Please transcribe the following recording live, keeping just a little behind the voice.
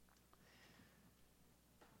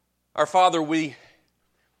Our Father, we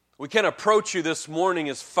can approach you this morning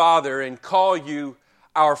as Father and call you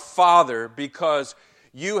our Father because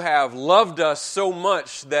you have loved us so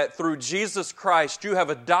much that through Jesus Christ you have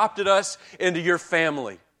adopted us into your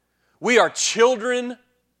family. We are children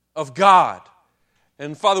of God.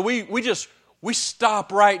 And Father, we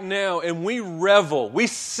stop right now and we revel, we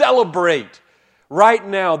celebrate right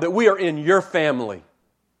now that we are in your family.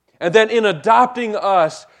 And that in adopting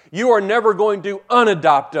us, you are never going to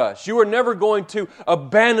unadopt us. You are never going to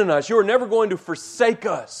abandon us. You are never going to forsake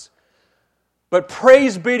us. But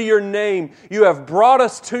praise be to your name. You have brought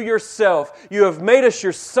us to yourself. You have made us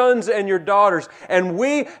your sons and your daughters. And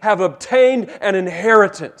we have obtained an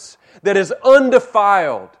inheritance that is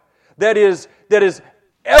undefiled, that is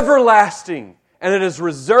everlasting, and it is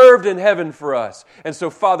reserved in heaven for us. And so,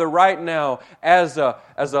 Father, right now, as a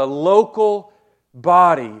local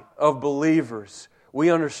body of believers, we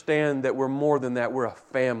understand that we're more than that. We're a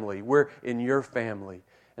family. We're in your family.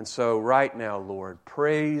 And so right now, Lord,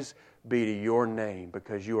 praise be to your name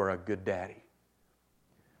because you are a good daddy.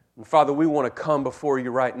 And Father, we want to come before you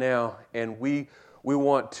right now and we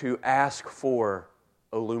want to ask for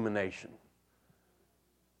illumination.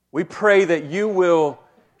 We pray that you will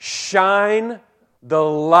shine the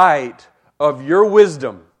light of your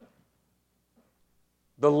wisdom,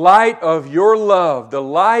 the light of your love, the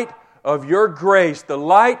light of your grace, the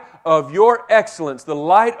light of your excellence, the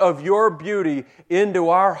light of your beauty into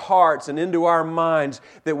our hearts and into our minds,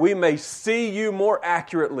 that we may see you more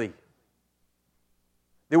accurately,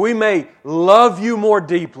 that we may love you more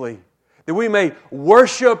deeply, that we may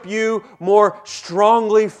worship you more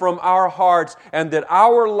strongly from our hearts, and that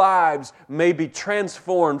our lives may be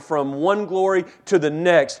transformed from one glory to the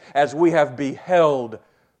next as we have beheld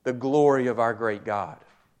the glory of our great God.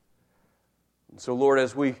 And so, Lord,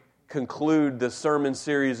 as we conclude the sermon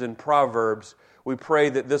series in Proverbs, we pray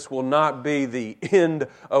that this will not be the end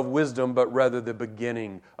of wisdom, but rather the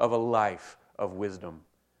beginning of a life of wisdom.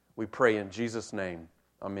 We pray in Jesus' name.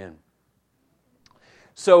 Amen.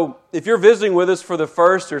 So, if you're visiting with us for the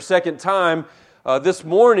first or second time, this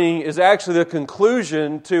morning is actually the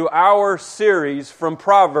conclusion to our series from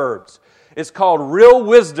Proverbs. It's called Real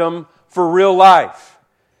Wisdom for Real Life.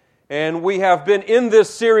 And we have been in this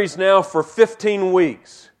series now for 15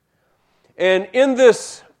 weeks. And in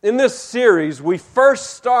this series, we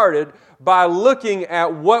first started by looking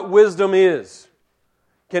at what wisdom is.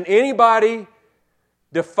 Can anybody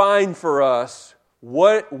define for us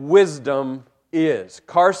what wisdom is?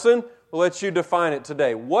 Carson, we'll let you define it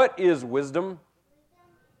today. What is wisdom?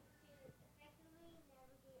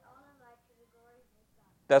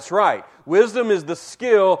 That's right. Wisdom is the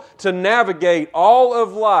skill to navigate all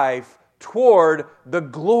of life toward the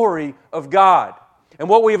glory of God. And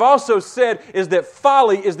what we've also said is that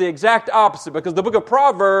folly is the exact opposite, because the book of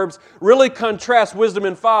Proverbs really contrasts wisdom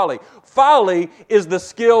and folly. Folly is the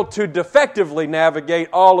skill to defectively navigate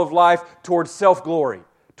all of life toward self-glory,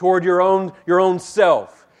 toward your own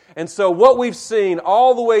self. And so what we've seen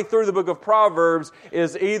all the way through the book of Proverbs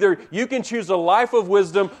is either you can choose a life of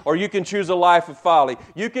wisdom or you can choose a life of folly.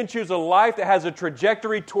 You can choose a life that has a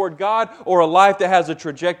trajectory toward God or a life that has a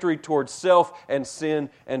trajectory toward self and sin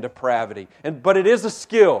and depravity. But it is a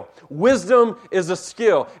skill. Wisdom is a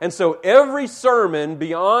skill. And so every sermon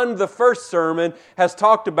beyond the first sermon has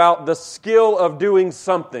talked about the skill of doing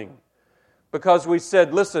something. Because we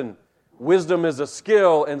said, listen, wisdom is a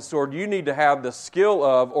skill, and so you need to have the skill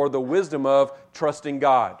of, or the wisdom of, trusting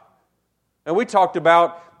God. And we talked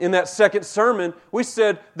about, in that second sermon, we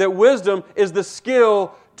said that wisdom is the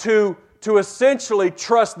skill to essentially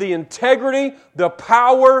trust the integrity, the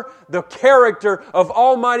power, the character of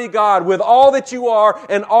Almighty God with all that you are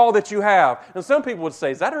and all that you have. And some people would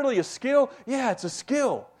say, is that really a skill? Yeah, it's a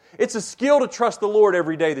skill. It's a skill to trust the Lord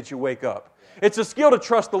every day that you wake up. It's a skill to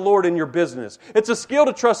trust the Lord in your business. It's a skill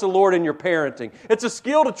to trust the Lord in your parenting. It's a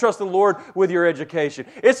skill to trust the Lord with your education.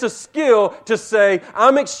 It's a skill to say,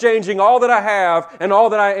 I'm exchanging all that I have and all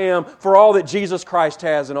that I am for all that Jesus Christ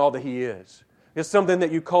has and all that He is. It's something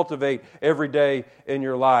that you cultivate every day in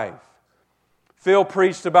your life. Phil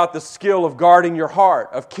preached about the skill of guarding your heart,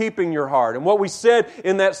 of keeping your heart. And what we said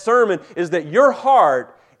in that sermon is that your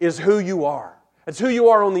heart is who you are. It's who you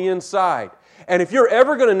are on the inside. And if you're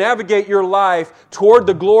ever going to navigate your life toward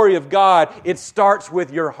the glory of God, it starts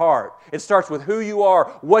with your heart. It starts with who you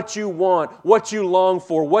are, what you want, what you long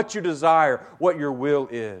for, what you desire, what your will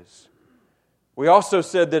is. We also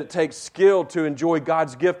said that it takes skill to enjoy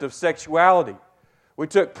God's gift of sexuality. We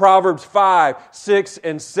took Proverbs 5, 6,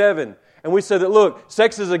 and 7, And we said that, look,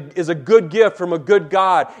 sex is a good gift from a good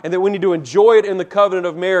God, and that we need to enjoy it in the covenant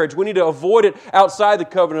of marriage. We need to avoid it outside the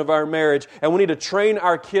covenant of our marriage, and we need to train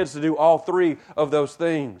our kids to do all three of those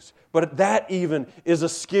things. But that even is a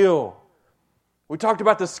skill. We talked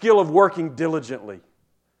about the skill of working diligently.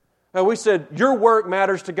 And we said, your work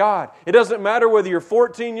matters to God. It doesn't matter whether you're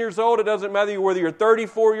 14 years old. It doesn't matter whether you're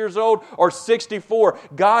 34 years old or 64.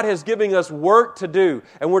 God has given us work to do,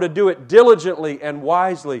 and we're to do it diligently and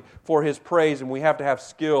wisely for His praise, and we have to have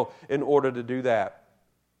skill in order to do that.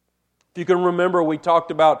 If you can remember, we talked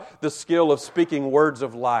about the skill of speaking words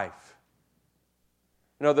of life.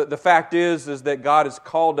 You know, the fact is that God has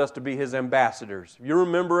called us to be His ambassadors. If you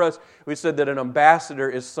remember us, we said that an ambassador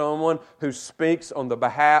is someone who speaks on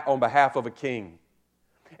behalf of a king.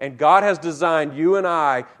 And God has designed you and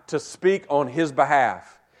I to speak on His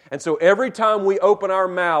behalf. And so every time we open our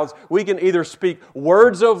mouths, we can either speak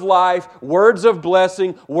words of life, words of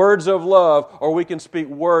blessing, words of love, or we can speak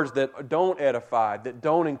words that don't edify, that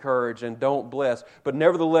don't encourage, and don't bless. But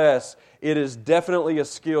nevertheless, it is definitely a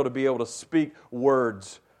skill to be able to speak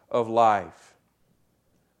words of life.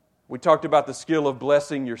 We talked about the skill of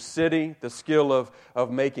blessing your city, the skill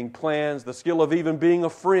of making plans, the skill of even being a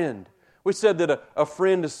friend. We said that a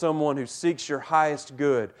friend is someone who seeks your highest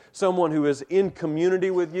good, someone who is in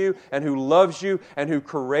community with you and who loves you and who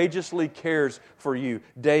courageously cares for you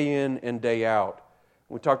day in and day out.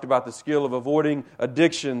 We talked about the skill of avoiding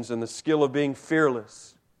addictions and the skill of being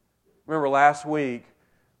fearless. Remember last week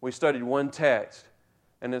we studied one text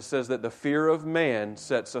and it says that the fear of man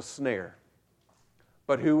sets a snare.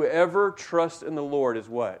 But whoever trusts in the Lord is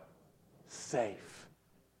what? Safe.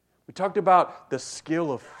 We talked about the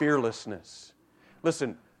skill of fearlessness.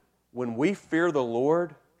 Listen, when we fear the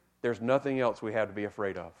Lord, there's nothing else we have to be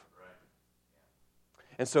afraid of.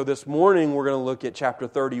 And so this morning we're going to look at chapter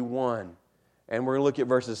 31. And we're going to look at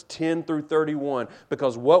verses 10 through 31.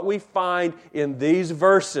 Because what we find in these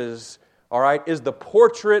verses, all right, is the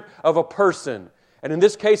portrait of a person. And in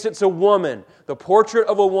this case it's a woman. The portrait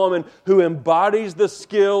of a woman who embodies the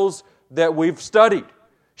skills that we've studied.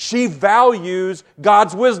 She values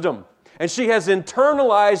God's wisdom. And she has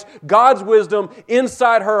internalized God's wisdom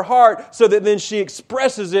inside her heart so that then she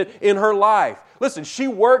expresses it in her life. Listen, she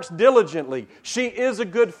works diligently. She is a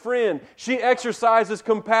good friend. She exercises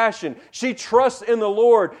compassion. She trusts in the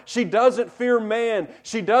Lord. She doesn't fear man.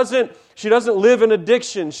 She doesn't live in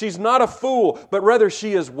addiction. She's not a fool, but rather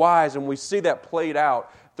she is wise. And we see that played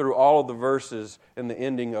out through all of the verses in the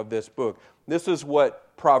ending of this book. This is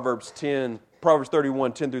what Proverbs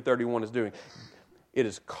 31, 10 through 31 is doing. It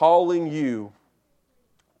is calling you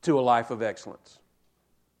to a life of excellence.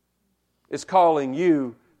 It's calling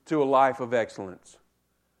you to a life of excellence.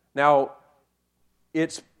 Now,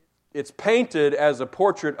 it's painted as a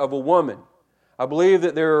portrait of a woman. I believe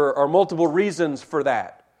that there are multiple reasons for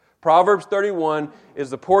that. Proverbs 31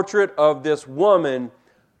 is the portrait of this woman,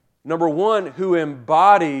 number one, who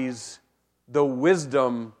embodies the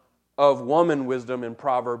wisdom of woman wisdom in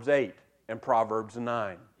Proverbs 8. And Proverbs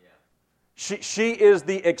 9. She is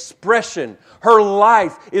the expression. Her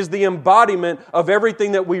life is the embodiment of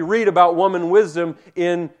everything that we read about woman wisdom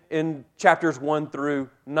in chapters 1 through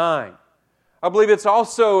 9. I believe it's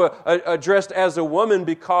also addressed as a woman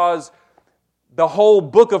because the whole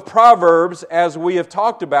book of Proverbs, as we have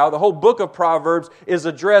talked about, the whole book of Proverbs is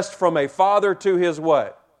addressed from a father to his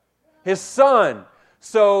what? His son.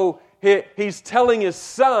 So he's telling his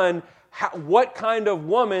son what kind of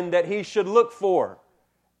woman that he should look for.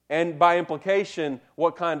 And by implication,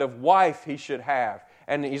 what kind of wife he should have.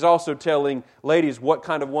 And he's also telling ladies what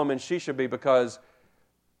kind of woman she should be because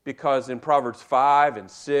in Proverbs 5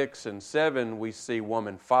 and 6 and 7 we see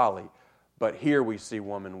woman folly. But here we see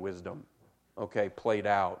woman wisdom, okay, played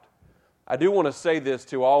out. I do want to say this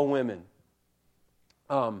to all women.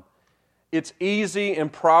 It's easy in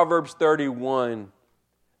Proverbs 31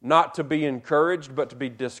 not to be encouraged, but to be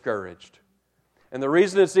discouraged. And the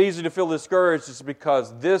reason it's easy to feel discouraged is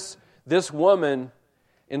because this woman,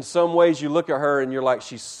 in some ways you look at her and you're like,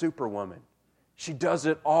 she's superwoman. She does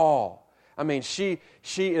it all. I mean, she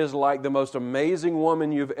is like the most amazing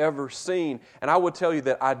woman you've ever seen. And I will tell you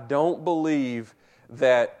that I don't believe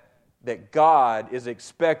that God is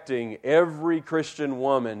expecting every Christian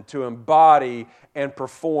woman to embody and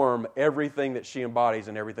perform everything that she embodies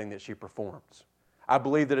and everything that she performs. I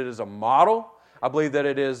believe that it is a model. I believe that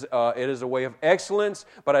it is a way of excellence,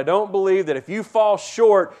 but I don't believe that if you fall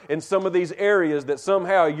short in some of these areas that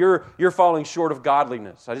somehow you're falling short of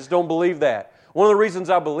godliness. I just don't believe that. One of the reasons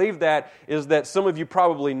I believe that is that some of you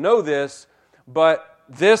probably know this, but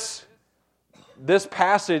this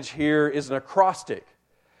passage here is an acrostic.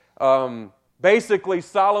 Basically,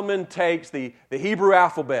 Solomon takes the Hebrew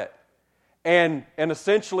alphabet and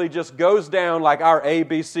essentially just goes down like our A,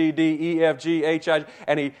 B, C, D, E, F, G, H, I,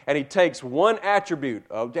 and he takes one attribute,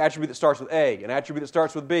 an attribute that starts with A, an attribute that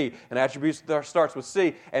starts with B, an attribute that starts with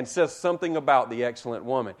C, and says something about the excellent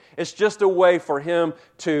woman. It's just a way for him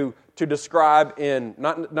to describe in,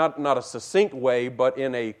 not a succinct way, but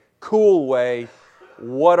in a cool way,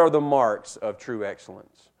 what are the marks of true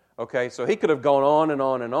excellence. Okay, so he could have gone on and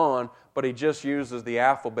on and on, but he just uses the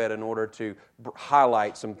alphabet in order to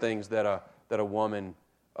highlight some things that a woman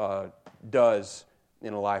does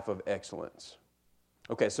in a life of excellence.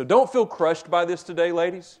 Okay, so don't feel crushed by this today,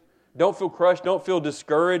 ladies. Don't feel crushed, don't feel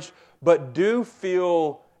discouraged, but do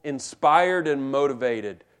feel inspired and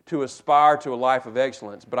motivated to aspire to a life of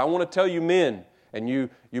excellence. But I want to tell you men, and you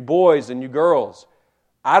boys and you girls,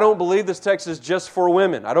 I don't believe this text is just for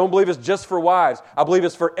women. I don't believe it's just for wives. I believe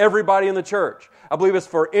it's for everybody in the church. I believe it's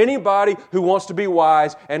for anybody who wants to be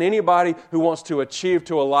wise and anybody who wants to achieve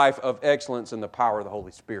to a life of excellence in the power of the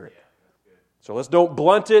Holy Spirit. So let's don't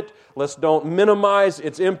blunt it. Let's don't minimize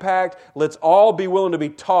its impact. Let's all be willing to be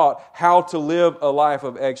taught how to live a life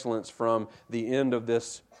of excellence from the end of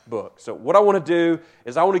this book. So what I want to do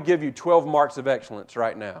is I want to give you 12 marks of excellence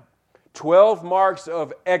right now. 12 marks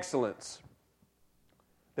of excellence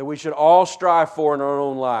that we should all strive for in our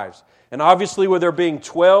own lives. And obviously with there being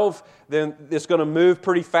 12, then it's going to move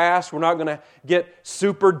pretty fast. We're not going to get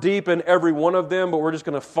super deep in every one of them, but we're just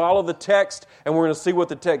going to follow the text and we're going to see what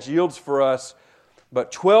the text yields for us.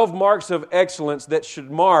 But 12 marks of excellence that should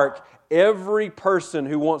mark every person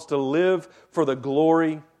who wants to live for the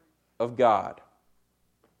glory of God.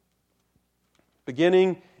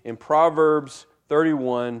 Beginning in Proverbs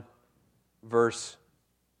 31, verse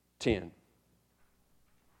 10.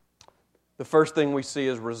 The first thing we see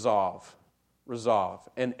is resolve. Resolve.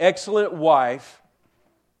 An excellent wife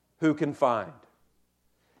who can find.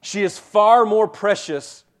 She is far more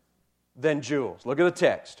precious than jewels. Look at the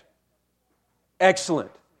text. Excellent.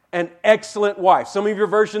 An excellent wife. Some of your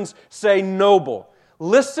versions say noble.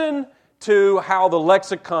 Listen to how the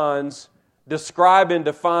lexicons describe and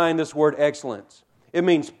define this word excellence. It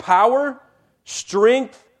means power,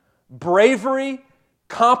 strength, bravery,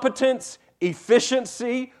 competence,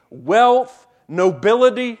 efficiency, wealth,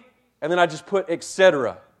 nobility, and then I just put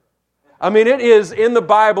etc. I mean, it is, in the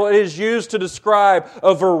Bible, it is used to describe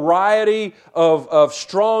a variety of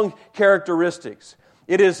strong characteristics.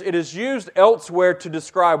 It is used elsewhere to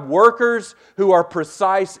describe workers who are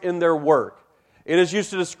precise in their work. It is used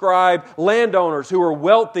to describe landowners who are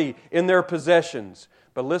wealthy in their possessions.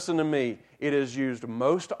 But listen to me, it is used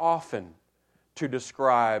most often to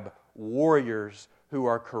describe warriors who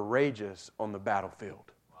are courageous on the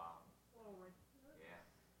battlefield.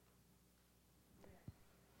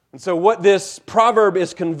 And so what this proverb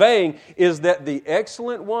is conveying is that the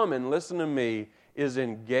excellent woman, listen to me, is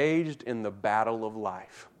engaged in the battle of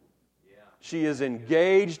life. She is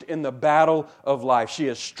engaged in the battle of life. She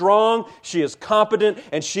is strong, she is competent,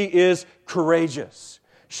 and she is courageous.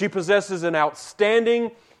 She possesses an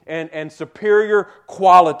outstanding and superior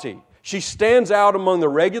quality. She stands out among the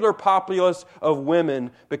regular populace of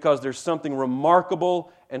women because there's something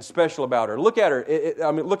remarkable and special about her. Look at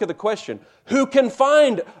her. Look at the question. Who can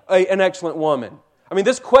find an excellent woman? I mean,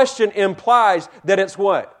 this question implies that it's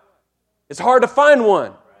what? It's hard to find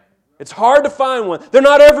one. It's hard to find one. They're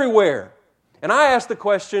not everywhere. And I asked the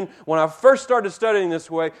question when I first started studying this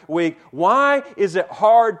week, why is it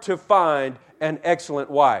hard to find an excellent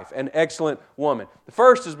wife, an excellent woman? The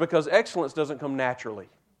first is because excellence doesn't come naturally.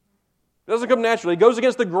 It doesn't come naturally. It goes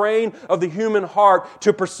against the grain of the human heart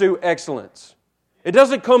to pursue excellence. It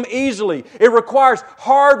doesn't come easily. It requires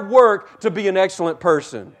hard work to be an excellent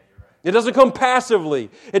person. It doesn't come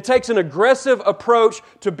passively. It takes an aggressive approach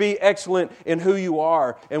to be excellent in who you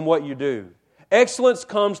are and what you do. Excellence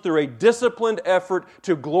comes through a disciplined effort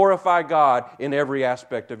to glorify God in every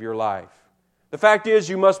aspect of your life. The fact is,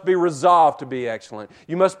 you must be resolved to be excellent.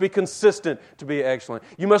 You must be consistent to be excellent.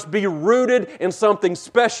 You must be rooted in something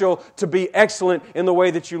special to be excellent in the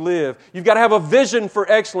way that you live. You've got to have a vision for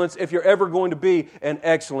excellence if you're ever going to be an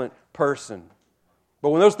excellent person.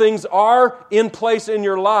 But when those things are in place in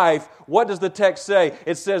your life, what does the text say?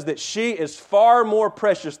 It says that she is far more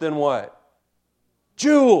precious than what?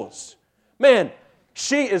 Jewels. Man,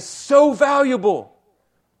 she is so valuable.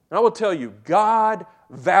 And I will tell you, God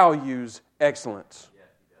values excellence.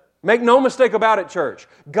 Make no mistake about it, church.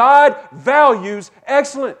 God values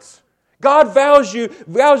excellence. God values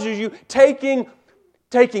you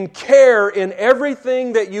taking care in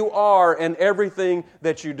everything that you are and everything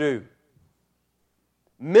that you do.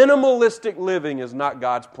 Minimalistic living is not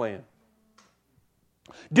God's plan.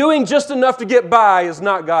 Doing just enough to get by is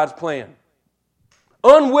not God's plan.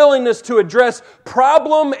 Unwillingness to address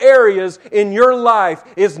problem areas in your life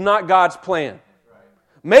is not God's plan.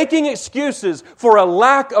 Making excuses for a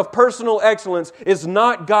lack of personal excellence is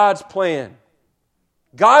not God's plan.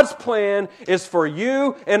 God's plan is for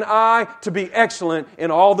you and I to be excellent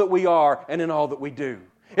in all that we are and in all that we do.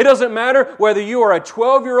 It doesn't matter whether you are a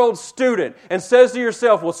 12-year-old student and says to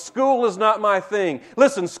yourself, well, school is not my thing.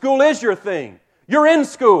 Listen, school is your thing. You're in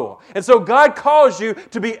school. And so God calls you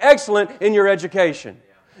to be excellent in your education.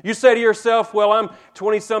 You say to yourself, well, I'm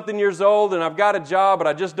 20-something years old and I've got a job, but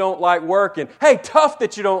I just don't like work. And hey, tough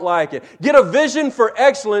that you don't like it. Get a vision for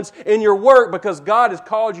excellence in your work because God has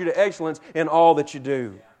called you to excellence in all that you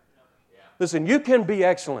do. Listen, you can be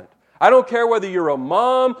excellent. I don't care whether you're a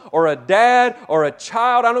mom or a dad or a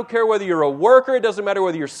child. I don't care whether you're a worker. It doesn't matter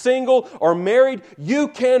whether you're single or married. You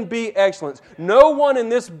can be excellent. No one in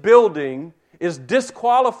this building is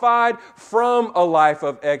disqualified from a life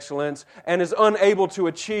of excellence and is unable to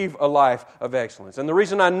achieve a life of excellence. And the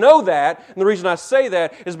reason I know that, and the reason I say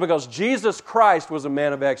that, is because Jesus Christ was a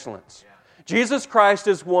man of excellence. Jesus Christ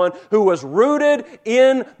is one who was rooted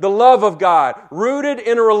in the love of God, rooted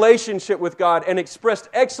in a relationship with God, and expressed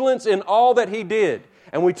excellence in all that He did.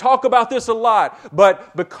 And we talk about this a lot,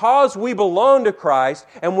 but because we belong to Christ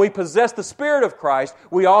and we possess the Spirit of Christ,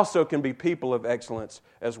 we also can be people of excellence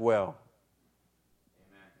as well.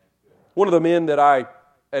 One of the men that I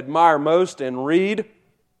admire most and read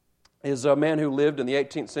is a man who lived in the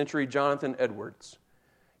 18th century, Jonathan Edwards.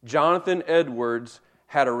 Jonathan Edwards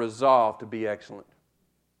had a resolve to be excellent.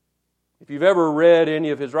 If you've ever read any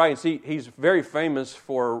of his writings, he's very famous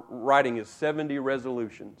for writing his 70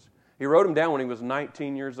 resolutions. He wrote them down when he was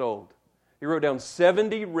 19 years old. He wrote down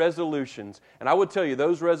 70 resolutions, and I would tell you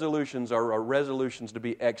those resolutions are resolutions to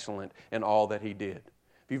be excellent in all that he did.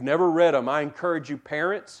 If you've never read them, I encourage you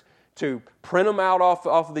parents to print them out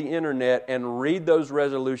off the internet and read those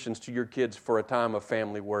resolutions to your kids for a time of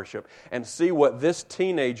family worship and see what this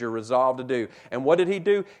teenager resolved to do. And what did he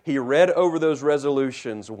do? He read over those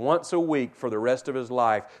resolutions once a week for the rest of his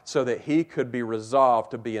life so that he could be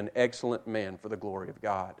resolved to be an excellent man for the glory of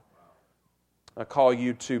God. I call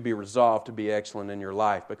you to be resolved to be excellent in your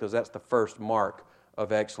life because that's the first mark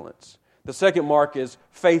of excellence. The second mark is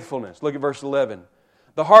faithfulness. Look at verse 11.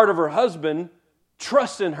 The heart of her husband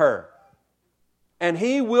trusts in her, and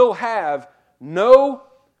he will have no,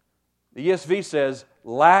 the ESV says,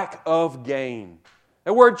 lack of gain.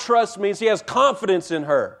 That word trust means he has confidence in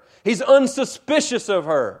her. He's unsuspicious of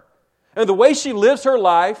her. And the way she lives her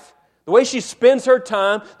life, the way she spends her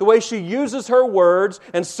time, the way she uses her words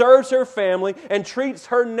and serves her family and treats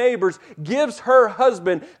her neighbors gives her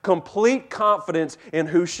husband complete confidence in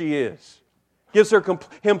who she is. Gives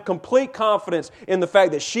him complete confidence in the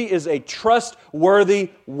fact that she is a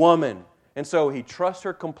trustworthy woman. And so he trusts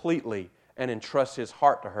her completely and entrusts his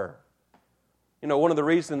heart to her. You know, one of the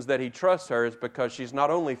reasons that he trusts her is because she's not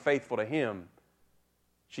only faithful to him,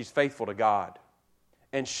 she's faithful to God.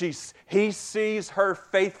 And he sees her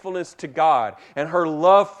faithfulness to God and her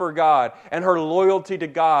love for God and her loyalty to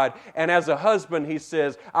God. And as a husband, he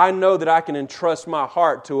says, I know that I can entrust my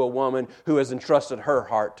heart to a woman who has entrusted her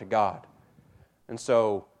heart to God. And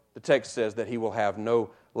so the text says that he will have no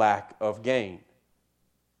lack of gain.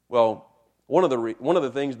 Well, one of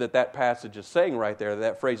the things that passage is saying right there,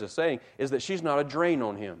 that phrase is saying, is that she's not a drain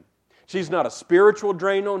on him. She's not a spiritual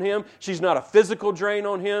drain on him. She's not a physical drain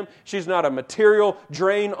on him. She's not a material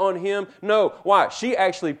drain on him. No, why? She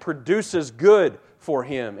actually produces good for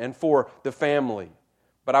him and for the family.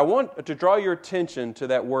 But I want to draw your attention to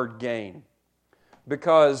that word gain,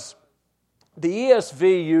 because the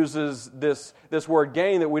ESV uses this word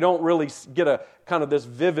gain that we don't really get a kind of this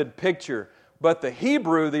vivid picture. But the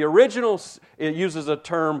Hebrew, the original, it uses a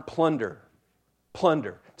term plunder.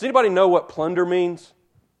 Plunder. Does anybody know what plunder means?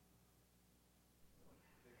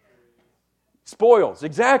 Spoils,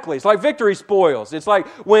 exactly. It's like victory spoils. It's like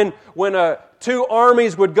when two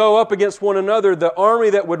armies would go up against one another, the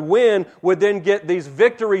army that would win would then get these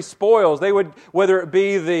victory spoils. They would, whether it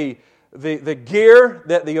be the gear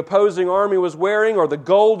that the opposing army was wearing or the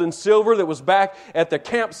gold and silver that was back at the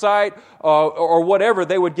campsite or whatever,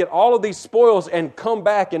 they would get all of these spoils and come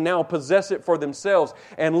back and now possess it for themselves.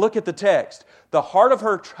 And look at the text. The heart of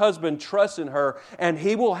her husband trusts in her, and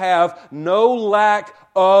he will have no lack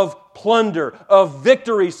of plunder, of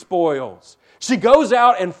victory spoils. She goes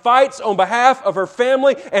out and fights on behalf of her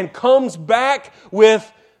family and comes back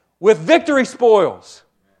with victory spoils.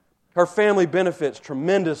 Her family benefits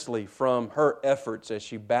tremendously from her efforts as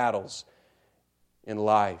she battles in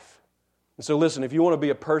life. And so listen, if you want to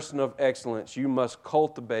be a person of excellence, you must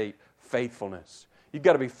cultivate faithfulness. You've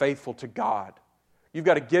got to be faithful to God. You've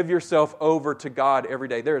got to give yourself over to God every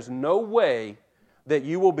day. There is no way that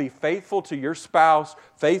you will be faithful to your spouse,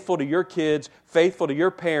 faithful to your kids, faithful to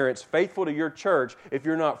your parents, faithful to your church, if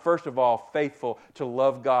you're not, first of all, faithful to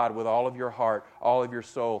love God with all of your heart, all of your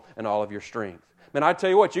soul, and all of your strength. Man, I tell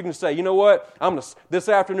you what, you can say, you know what, this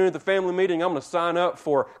afternoon at the family meeting, I'm going to sign up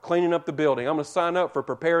for cleaning up the building. I'm going to sign up for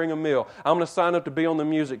preparing a meal. I'm going to sign up to be on the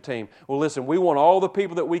music team. Well, listen, we want all the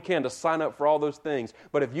people that we can to sign up for all those things.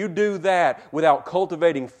 But if you do that without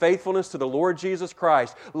cultivating faithfulness to the Lord Jesus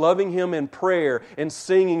Christ, loving Him in prayer and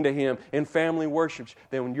singing to Him in family worships,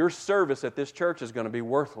 then your service at this church is going to be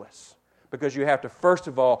worthless. Because you have to, first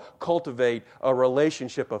of all, cultivate a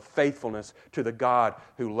relationship of faithfulness to the God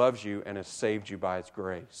who loves you and has saved you by His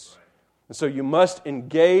grace. And so you must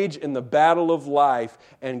engage in the battle of life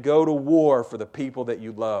and go to war for the people that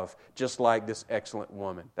you love, just like this excellent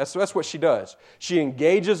woman. That's what she does. She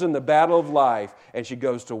engages in the battle of life and she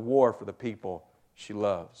goes to war for the people she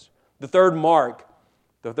loves. The third mark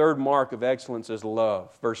of excellence is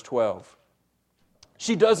love. Verse 12.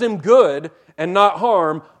 She does him good and not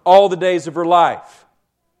harm all the days of her life.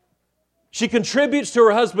 She contributes to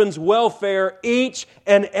her husband's welfare each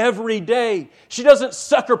and every day. She doesn't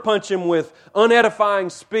sucker punch him with unedifying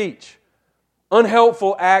speech,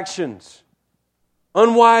 unhelpful actions,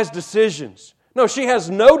 unwise decisions. No, she has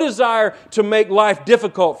no desire to make life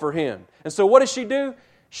difficult for him. And so what does she do?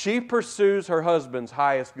 She pursues her husband's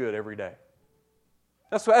highest good every day.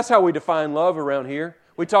 That's how we define love around here.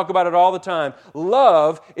 We talk about it all the time.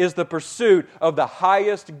 Love is the pursuit of the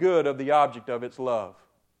highest good of the object of its love.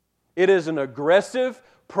 It is an aggressive,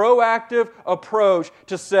 proactive approach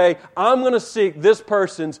to say, I'm going to seek this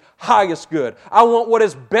person's highest good. I want what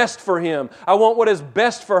is best for him. I want what is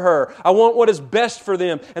best for her. I want what is best for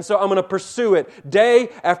them. And so I'm going to pursue it day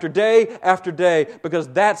after day after day because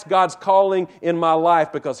that's God's calling in my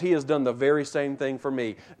life because He has done the very same thing for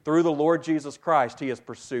me. Through the Lord Jesus Christ, He has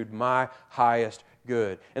pursued my highest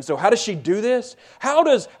good. And so how does she do this? How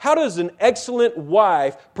does an excellent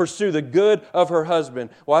wife pursue the good of her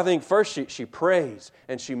husband? Well, I think first she prays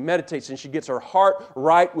and she meditates and she gets her heart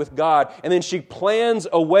right with God. And then she plans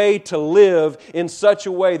a way to live in such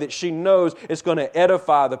a way that she knows it's going to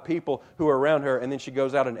edify the people who are around her. And then she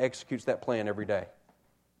goes out and executes that plan every day.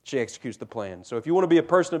 She executes the plan. So if you want to be a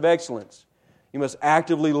person of excellence, you must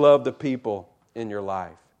actively love the people in your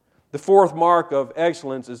life. The fourth mark of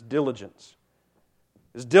excellence is diligence.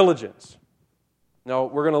 Now,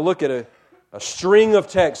 we're going to look at a string of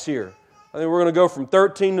texts here. I think we're going to go from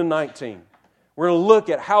 13 to 19. We're going to look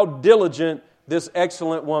at how diligent this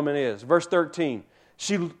excellent woman is. Verse 13,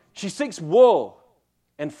 she seeks wool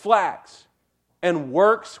and flax and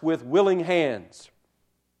works with willing hands.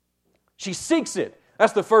 She seeks it.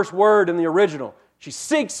 That's the first word in the original. She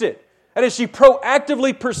seeks it. That is, she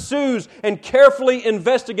proactively pursues and carefully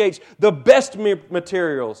investigates the best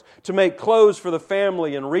materials to make clothes for the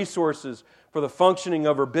family and resources for the functioning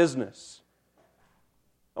of her business.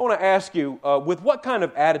 I want to ask you, with what kind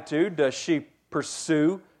of attitude does she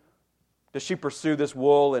pursue? Does she pursue this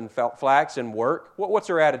wool and flax and work? What's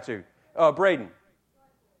her attitude? Braden.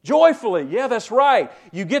 Joyfully. Yeah, that's right.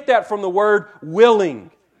 You get that from the word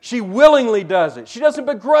willing. She willingly does it. She doesn't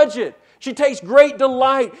begrudge it. She takes great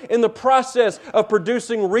delight in the process of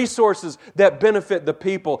producing resources that benefit the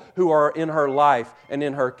people who are in her life and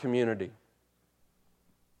in her community.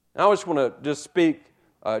 Now, I just want to speak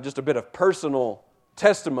just a bit of personal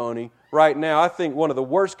testimony right now. I think one of the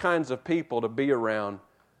worst kinds of people to be around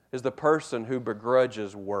is the person who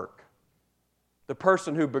begrudges work, the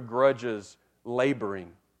person who begrudges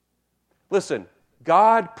laboring. Listen,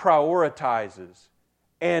 God prioritizes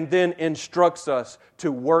and then instructs us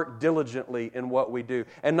to work diligently in what we do.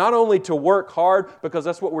 And not only to work hard, because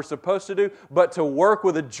that's what we're supposed to do, but to work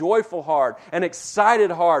with a joyful heart, an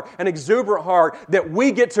excited heart, an exuberant heart, that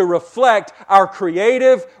we get to reflect our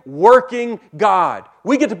creative, working God.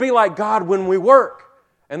 We get to be like God when we work.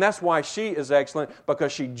 And that's why she is excellent,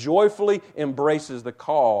 because she joyfully embraces the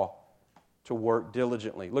call to work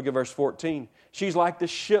diligently. Look at verse 14. She's like the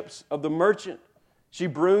ships of the merchant. She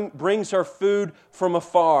brings her food from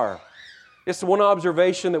afar. It's one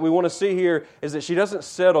observation that we want to see here is that she doesn't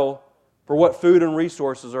settle for what food and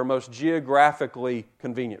resources are most geographically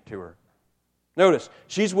convenient to her. Notice,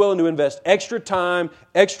 she's willing to invest extra time,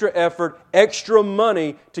 extra effort, extra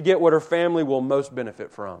money to get what her family will most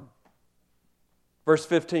benefit from. Verse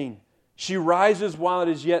 15, she rises while it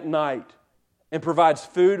is yet night and provides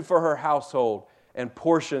food for her household and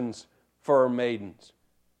portions for her maidens.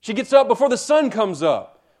 She gets up before the sun comes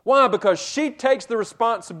up. Why? Because she takes the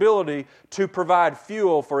responsibility to provide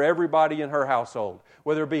fuel for everybody in her household,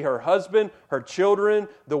 whether it be her husband, her children,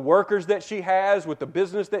 the workers that she has with the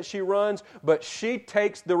business that she runs, but she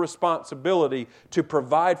takes the responsibility to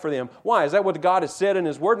provide for them. Why? Is that what God has said in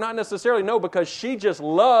His Word? Not necessarily, no, because she just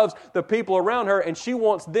loves the people around her and she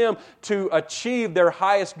wants them to achieve their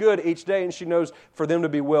highest good each day, and she knows for them to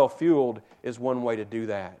be well-fueled is one way to do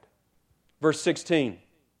that. Verse 16.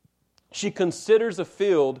 She considers a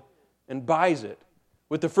field and buys it.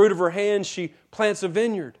 With the fruit of her hands, she plants a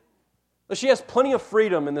vineyard. She has plenty of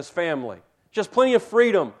freedom in this family. She has plenty of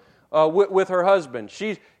freedom with her husband.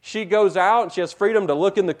 She goes out and she has freedom to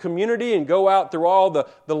look in the community and go out through all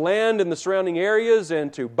the land and the surrounding areas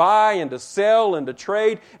and to buy and to sell and to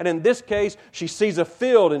trade. And in this case, she sees a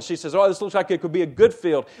field and she says, oh, this looks like it could be a good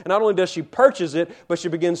field. And not only does she purchase it, but she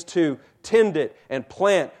begins to tend it and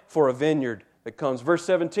plant for a vineyard that comes. Verse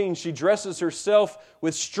 17, she dresses herself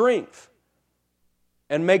with strength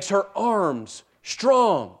and makes her arms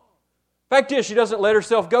strong. Fact is, she doesn't let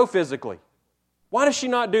herself go physically. Why does she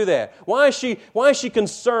not do that? Why is she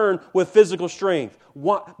concerned with physical strength?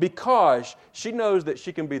 Why? Because she knows that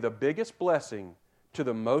she can be the biggest blessing to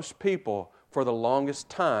the most people for the longest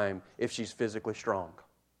time if she's physically strong.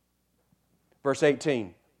 Verse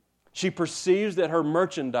 18, she perceives that her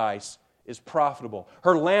merchandise is profitable.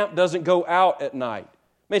 Her lamp doesn't go out at night.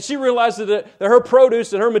 Man, she realizes that her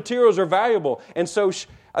produce and her materials are valuable. And so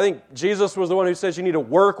I think Jesus was the one who says you need to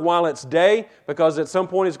work while it's day because at some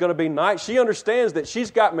point it's going to be night. She understands that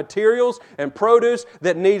she's got materials and produce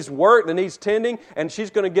that needs work, that needs tending, and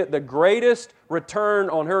she's going to get the greatest return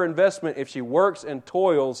on her investment if she works and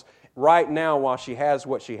toils right now while she has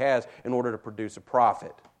what she has in order to produce a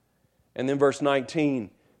profit. And then verse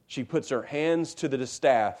 19, she puts her hands to the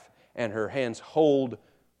distaff and her hands hold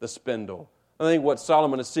the spindle. I think what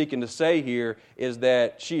Solomon is seeking to say here is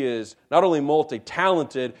that she is not only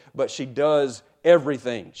multi-talented, but she does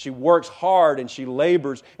everything. She works hard and she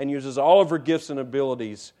labors and uses all of her gifts and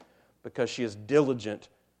abilities because she is diligent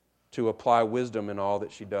to apply wisdom in all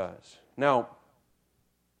that she does. Now,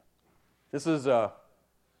 this is a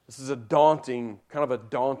daunting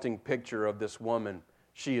picture of this woman.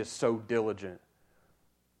 She is so diligent.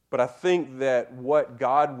 But I think that what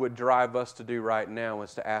God would drive us to do right now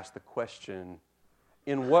is to ask the question,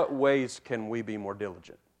 in what ways can we be more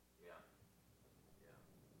diligent?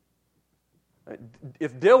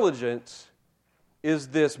 If diligence is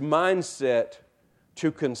this mindset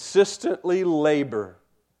to consistently labor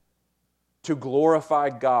to glorify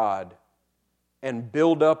God and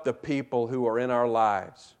build up the people who are in our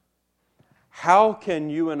lives, how can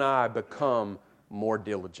you and I become more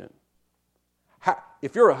diligent?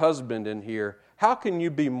 If you're a husband in here, how can you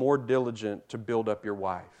be more diligent to build up your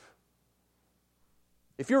wife?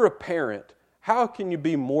 If you're a parent, how can you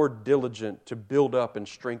be more diligent to build up and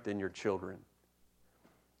strengthen your children?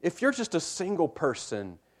 If you're just a single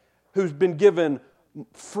person who's been given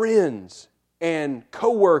friends and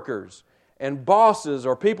coworkers and bosses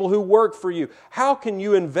or people who work for you, how can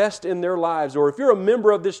you invest in their lives? Or if you're a member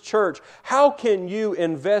of this church, how can you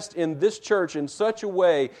invest in this church in such a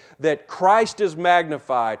way that Christ is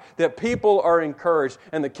magnified, that people are encouraged,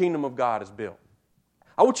 and the kingdom of God is built?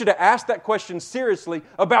 I want you to ask that question seriously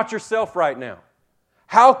about yourself right now.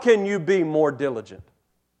 How can you be more diligent?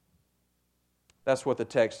 That's what the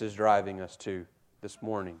text is driving us to this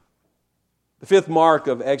morning. The fifth mark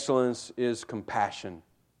of excellence is compassion.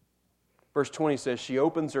 Verse 20 says, she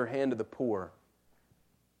opens her hand to the poor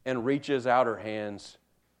and reaches out her hands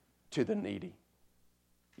to the needy.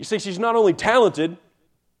 You see, she's not only talented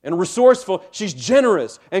and resourceful, she's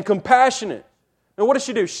generous and compassionate. And what does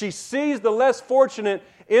she do? She sees the less fortunate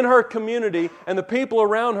in her community and the people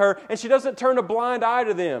around her, and she doesn't turn a blind eye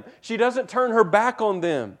to them. She doesn't turn her back on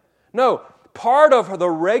them. No, part of the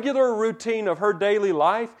regular routine of her daily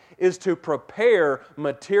life is to prepare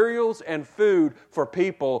materials and food for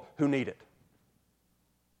people who need it.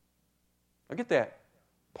 Now get that.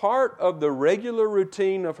 Part of the regular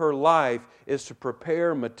routine of her life is to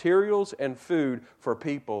prepare materials and food for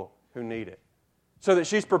people who need it. So that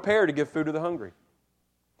she's prepared to give food to the hungry.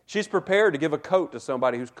 She's prepared to give a coat to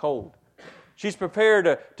somebody who's cold. She's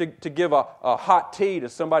prepared to give a hot tea to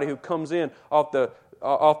somebody who comes in off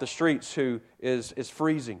the streets who is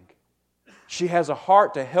freezing. She has a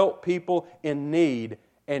heart to help people in need,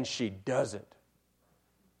 and she does it.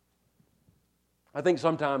 I think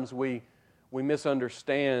sometimes we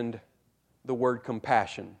misunderstand the word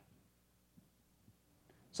compassion.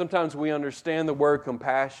 Sometimes we understand the word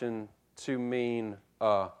compassion to mean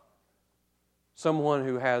someone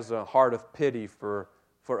who has a heart of pity for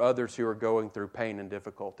others who are going through pain and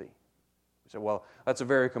difficulty. say, well, that's a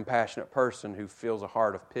very compassionate person who feels a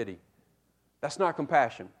heart of pity. That's not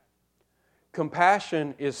compassion.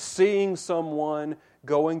 Compassion is seeing someone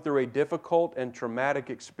going through a difficult and traumatic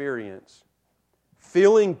experience,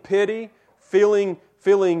 feeling pity, feeling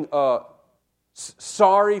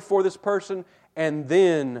sorry for this person, and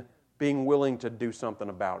then being willing to do something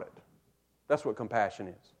about it. That's what compassion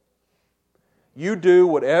is. You do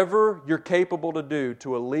whatever you're capable to do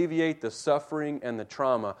to alleviate the suffering and the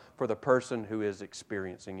trauma for the person who is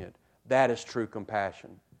experiencing it. That is true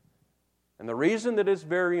compassion. And the reason that it's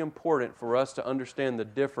very important for us to understand the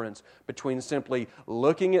difference between simply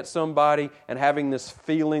looking at somebody and having this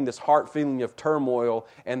feeling, this heart feeling of turmoil,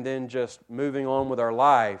 and then just moving on with our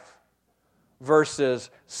life,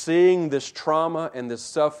 versus seeing this trauma and this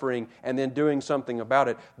suffering and then doing something about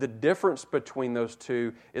it. The difference between those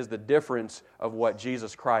two is the difference of what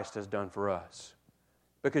Jesus Christ has done for us.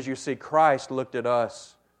 Because you see, Christ looked at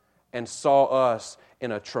us and saw us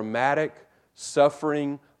in a traumatic,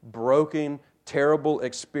 suffering, broken, terrible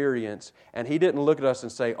experience, and He didn't look at us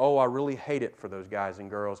and say, oh, I really hate it for those guys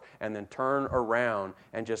and girls, and then turn around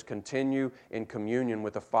and just continue in communion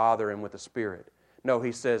with the Father and with the Spirit. No,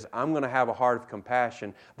 He says, I'm going to have a heart of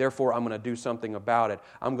compassion, therefore I'm going to do something about it.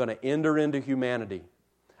 I'm going to enter into humanity.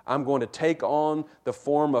 I'm going to take on the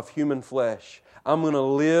form of human flesh. I'm going to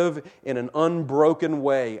live in an unbroken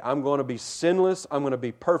way. I'm going to be sinless. I'm going to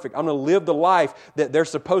be perfect. I'm going to live the life that they're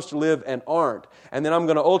supposed to live and aren't. And then I'm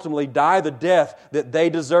going to ultimately die the death that they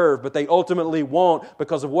deserve, but they ultimately won't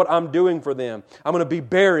because of what I'm doing for them. I'm going to be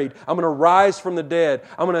buried. I'm going to rise from the dead.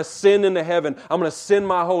 I'm going to ascend into heaven. I'm going to send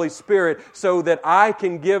my Holy Spirit so that I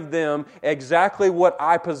can give them exactly what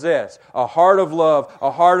I possess: a heart of love, a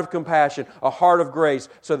heart of compassion, a heart of grace,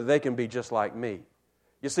 so that they can be just like me.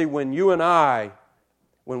 You see, when you and I,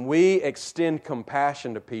 when we extend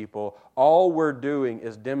compassion to people, all we're doing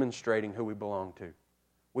is demonstrating who we belong to.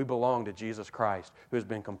 We belong to Jesus Christ, who has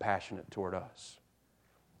been compassionate toward us.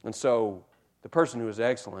 And so, the person who is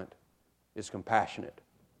excellent is compassionate.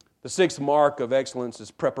 The sixth mark of excellence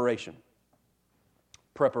is preparation.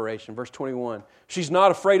 Preparation. Verse 21. She's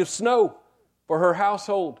not afraid of snow for her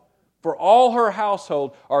household, for all her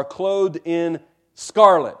household are clothed in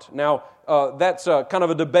scarlet. Now, that's kind of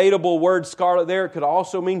a debatable word, scarlet there. It could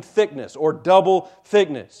also mean thickness or double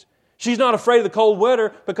thickness. She's not afraid of the cold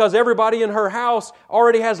weather because everybody in her house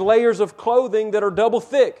already has layers of clothing that are double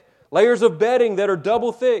thick, layers of bedding that are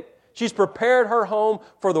double thick. She's prepared her home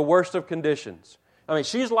for the worst of conditions. I mean,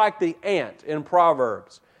 she's like the ant in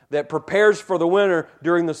Proverbs that prepares for the winter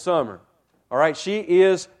during the summer. All right, she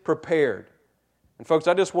is prepared. And folks,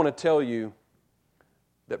 I just want to tell you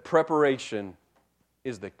that preparation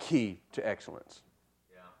is the key to excellence.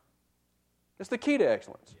 Yeah. It's the key to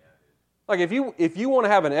excellence. Yeah, like if you want to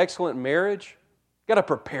have an excellent marriage, you got to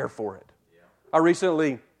prepare for it. Yeah. I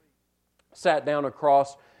recently sat down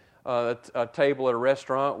across a table at a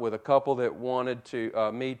restaurant with a couple that wanted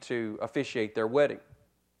me to officiate their wedding.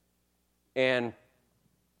 And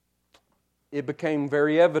it became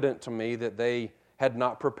very evident to me that they had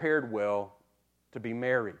not prepared well to be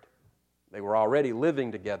married. They were already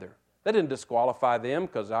living together. That didn't disqualify them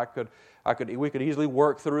because we could easily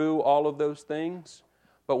work through all of those things.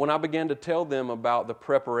 But when I began to tell them about the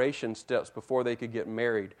preparation steps before they could get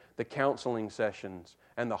married, the counseling sessions,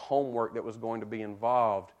 and the homework that was going to be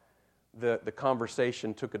involved, the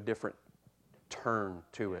conversation took a different turn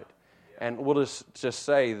to it. Yeah. And we'll just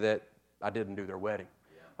say that I didn't do their wedding.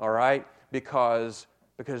 Yeah. All right? Because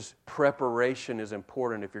preparation is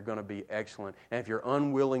important if you're going to be excellent. And if you're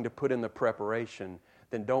unwilling to put in the preparation,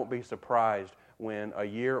 then don't be surprised when a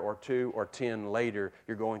year or 2 or 10 later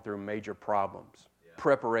you're going through major problems. Yeah.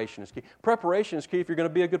 Preparation is key. Preparation is key if you're going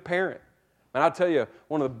to be a good parent. And I'll tell you,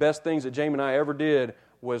 one of the best things that Jamie and I ever did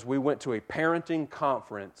was we went to a parenting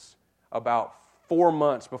conference about 4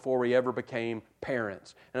 months before we ever became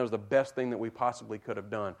parents. And it was the best thing that we possibly could have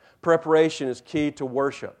done. Preparation is key to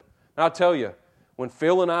worship. And I'll tell you, when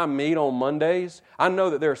Phil and I meet on Mondays, I know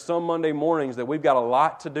that there are some Monday mornings that we've got a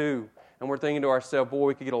lot to do. And we're thinking to ourselves, boy,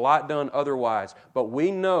 we could get a lot done otherwise. But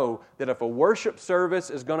we know that if a worship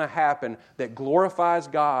service is going to happen that glorifies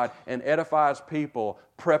God and edifies people,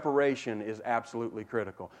 preparation is absolutely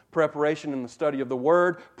critical. Preparation in the study of the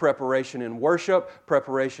Word, preparation in worship,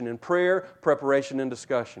 preparation in prayer, preparation in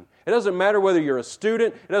discussion. It doesn't matter whether you're a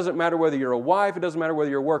student, it doesn't matter whether you're a wife, it doesn't matter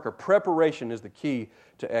whether you're a worker. Preparation is the key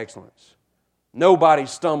to excellence. Nobody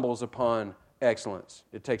stumbles upon excellence.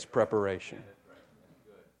 It takes preparation.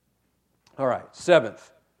 All right, seventh.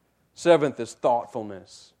 Seventh is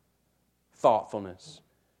thoughtfulness. Thoughtfulness.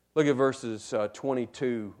 Look at verses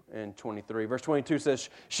 22 and 23. Verse 22 says,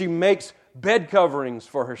 she makes bed coverings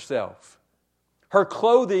for herself. Her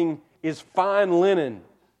clothing is fine linen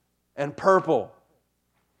and purple.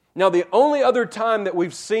 Now, the only other time that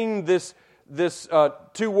we've seen this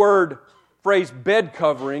two-word phrase, bed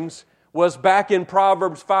coverings, was back in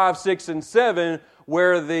Proverbs 5, 6, and 7,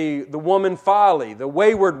 where the woman folly, the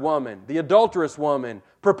wayward woman, the adulterous woman,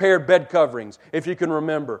 prepared bed coverings, if you can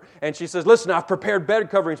remember. And she says, listen, I've prepared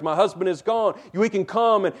bed coverings. My husband is gone. We can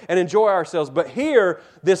come and enjoy ourselves. But here,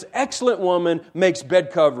 this excellent woman makes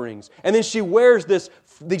bed coverings. And then she wears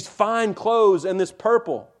these fine clothes and this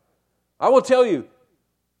purple. I will tell you,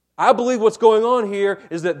 I believe what's going on here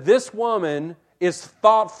is that this woman is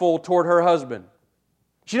thoughtful toward her husband.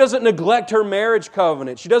 She doesn't neglect her marriage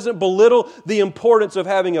covenant. She doesn't belittle the importance of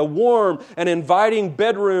having a warm and inviting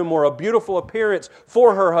bedroom or a beautiful appearance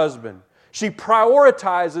for her husband. She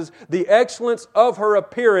prioritizes the excellence of her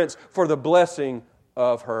appearance for the blessing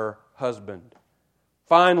of her husband.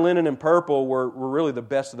 Fine linen and purple were really the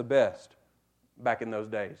best of the best back in those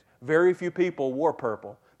days. Very few people wore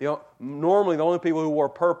purple. Normally, the only people who wore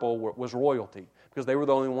purple was royalty because they were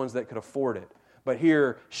the only ones that could afford it. But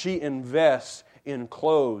here, she invests in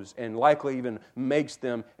clothes and likely even makes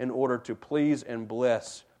them in order to please and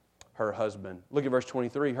bless her husband. Look at verse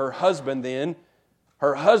 23. Her husband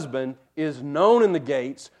is known in the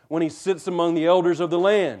gates when he sits among the elders of the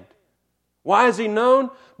land. Why is he known?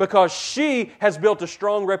 Because she has built a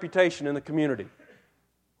strong reputation in the community.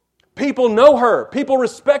 People know her. People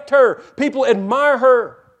respect her. People admire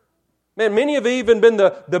her. Man, many have even been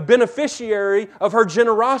the beneficiary of her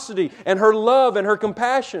generosity and her love and her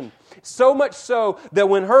compassion. So much so that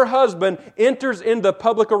when her husband enters into the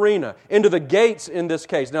public arena, into the gates in this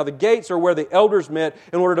case. Now the gates are where the elders met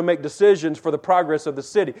in order to make decisions for the progress of the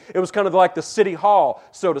city. It was kind of like the city hall,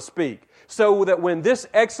 so to speak. So that when this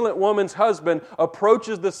excellent woman's husband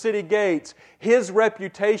approaches the city gates, his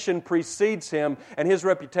reputation precedes him, and his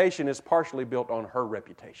reputation is partially built on her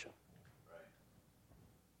reputation.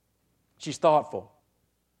 She's thoughtful.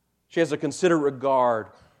 She has a considerate regard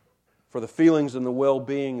for the feelings and the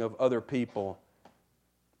well-being of other people,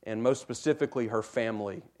 and most specifically her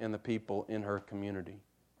family and the people in her community.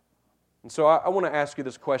 And so I want to ask you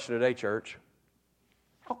this question today, church.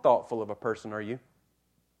 How thoughtful of a person are you?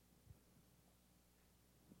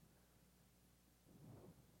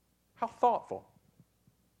 How thoughtful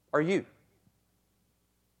are you?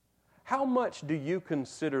 How much do you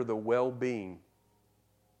consider the well-being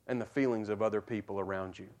and the feelings of other people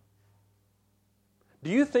around you? Do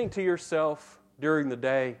you think to yourself during the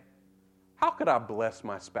day, how could I bless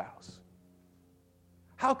my spouse?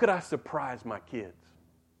 How could I surprise my kids?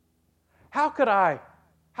 How could I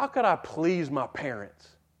please my parents?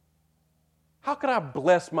 How could I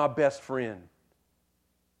bless my best friend?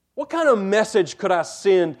 What kind of message could I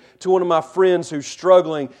send to one of my friends who's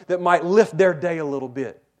struggling that might lift their day a little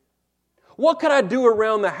bit? What could I do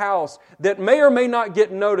around the house that may or may not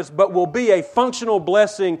get noticed but will be a functional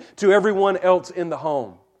blessing to everyone else in the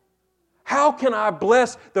home? How can I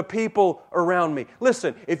bless the people around me?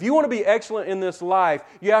 Listen, if you want to be excellent in this life,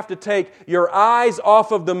 you have to take your eyes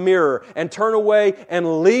off of the mirror and turn away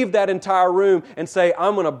and leave that entire room and say,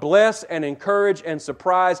 I'm going to bless and encourage and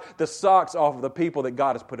surprise the socks off of the people that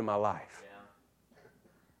God has put in my life. Yeah.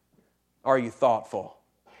 Are you thoughtful?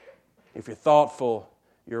 If you're thoughtful,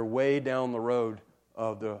 you're way down the road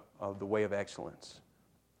of the way of excellence.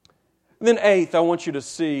 And then eighth, I want you to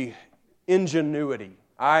see ingenuity.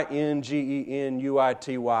 I-N-G-E-N-U-I-T-Y.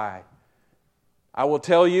 I will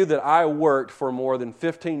tell you that I worked for more than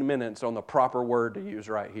 15 minutes on the proper word to use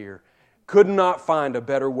right here. Could not find a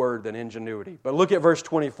better word than ingenuity. But look at verse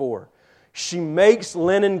 24. She makes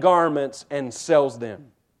linen garments and sells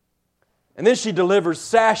them. And then she delivers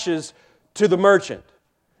sashes to the merchant.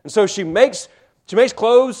 And so she makes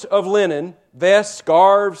clothes of linen, vests,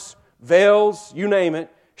 scarves, veils, you name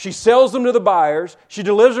it. She sells them to the buyers. She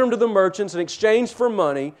delivers them to the merchants in exchange for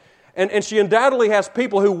money. And she undoubtedly has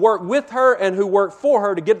people who work with her and who work for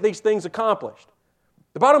her to get these things accomplished.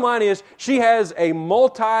 The bottom line is she has a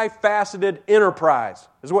multifaceted enterprise,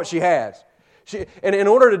 is what she has. And in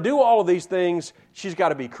order to do all of these things, she's got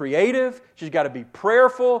to be creative, she's got to be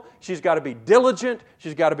prayerful, she's got to be diligent,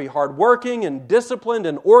 she's got to be hardworking and disciplined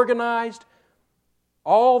and organized.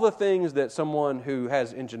 All the things that someone who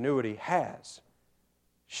has ingenuity has.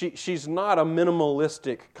 She's not a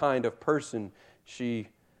minimalistic kind of person. She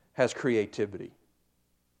has creativity.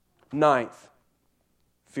 Ninth,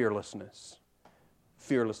 fearlessness.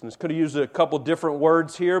 Fearlessness. Could have used a couple different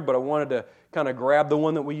words here, but I wanted to kind of grab the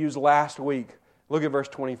one that we used last week. Look at verse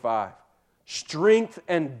 25. Strength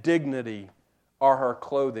and dignity are her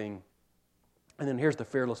clothing. And then here's the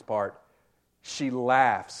fearless part. She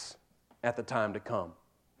laughs at the time to come.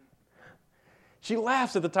 She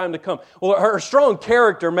laughs at the time to come. Well, her strong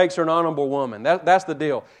character makes her an honorable woman. That's the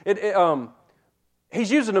deal.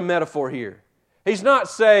 He's using a metaphor here. He's not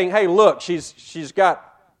saying, hey, look, she's got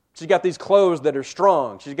these clothes that are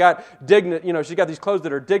strong. She's got these clothes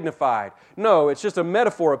that are dignified. No, it's just a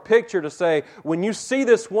metaphor, a picture to say, when you see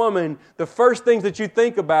this woman, the first things that you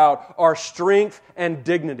think about are strength and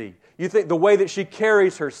dignity. You think the way that she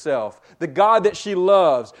carries herself, the God that she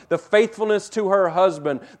loves, the faithfulness to her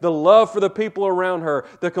husband, the love for the people around her,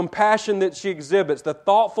 the compassion that she exhibits, the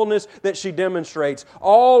thoughtfulness that she demonstrates.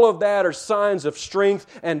 All of that are signs of strength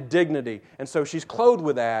and dignity. And so she's clothed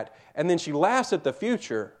with that, and then she laughs at the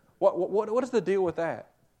future. What is the deal with that?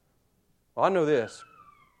 Well, I know this.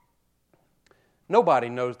 Nobody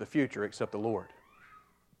knows the future except the Lord.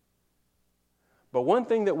 But one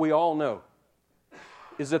thing that we all know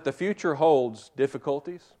is that the future holds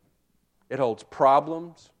difficulties, it holds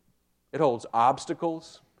problems, it holds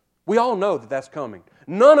obstacles. We all know that that's coming.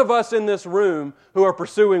 None of us in this room who are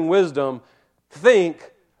pursuing wisdom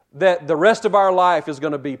think that the rest of our life is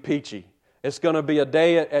going to be peachy. It's going to be a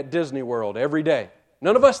day at Disney World every day.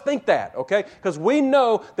 None of us think that, okay? Because we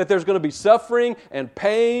know that there's going to be suffering and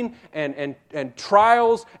pain and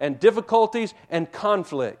trials and difficulties and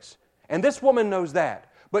conflicts. And this woman knows that.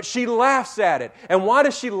 But she laughs at it. And why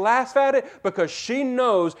does she laugh at it? Because she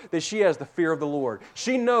knows that she has the fear of the Lord.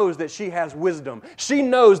 She knows that she has wisdom. She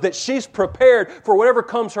knows that she's prepared for whatever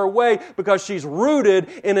comes her way because she's rooted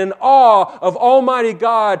in an awe of Almighty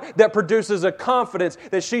God that produces a confidence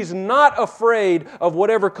that she's not afraid of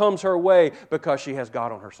whatever comes her way because she has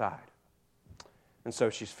God on her side. And so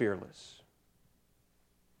she's fearless.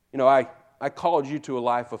 You know, I called you to a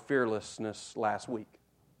life of fearlessness last week.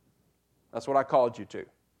 That's what I called you to.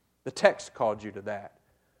 The text called you to that.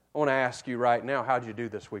 I want to ask you right now, how did you do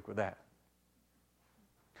this week with that?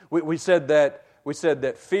 We said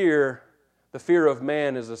that fear, the fear of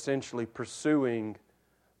man, is essentially pursuing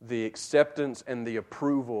the acceptance and the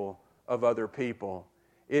approval of other people.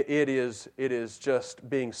 It is just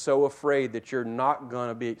being so afraid that you're not going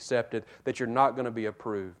to be accepted, that you're not going to be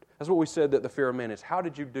approved. That's what we said that the fear of man is. How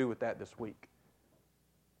did you do with that this week?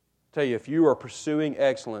 Tell you, if you are pursuing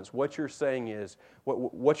excellence, what you're saying is,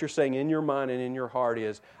 what you're saying in your mind and in your heart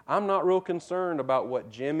is, I'm not real concerned about what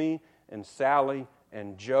Jimmy and Sally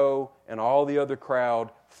and Joe and all the other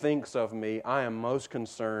crowd thinks of me. I am most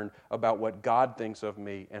concerned about what God thinks of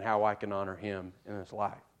me and how I can honor Him in this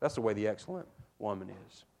life. That's the way the excellent woman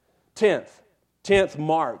is. Tenth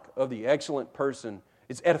mark of the excellent person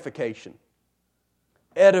is edification.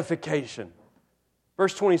 Edification.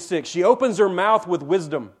 Verse 26, she opens her mouth with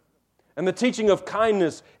wisdom, and the teaching of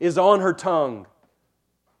kindness is on her tongue.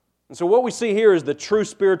 And so what we see here is the true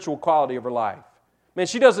spiritual quality of her life. Man,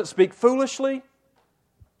 she doesn't speak foolishly.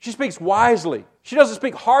 She speaks wisely. She doesn't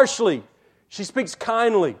speak harshly. She speaks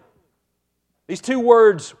kindly. These two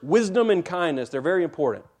words, wisdom and kindness, they're very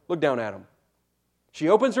important. Look down at them. She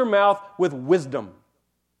opens her mouth with wisdom.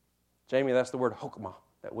 Jamie, that's the word hokmah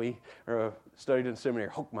that we studied in seminary.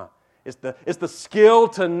 Hokmah. It's the skill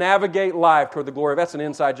to navigate life toward the glory. That's an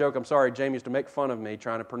inside joke. I'm sorry, Jamie used to make fun of me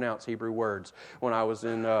trying to pronounce Hebrew words when I was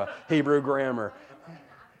in Hebrew grammar.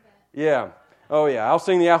 Yeah. Oh, yeah. I'll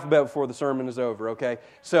sing the alphabet before the sermon is over, okay?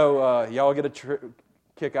 So y'all get a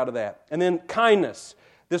kick out of that. And then kindness.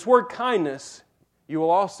 This word kindness, you will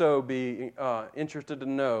also be interested to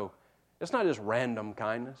know, it's not just random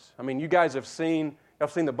kindness. I mean, you guys have seen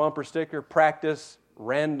the bumper sticker, practice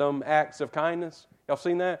random acts of kindness. Y'all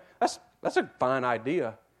seen that? That's a fine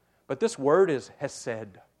idea. But this word is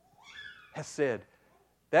hesed. Hesed.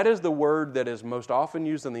 That is the word that is most often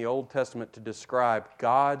used in the Old Testament to describe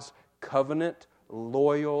God's covenant,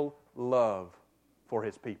 loyal love for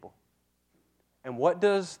His people. And what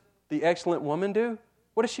does the excellent woman do?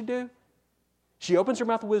 What does she do? She opens her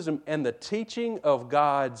mouth with wisdom, and the teaching of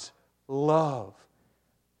God's love,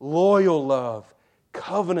 loyal love,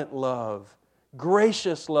 covenant love,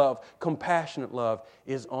 gracious love, compassionate love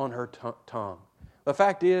is on her tongue. The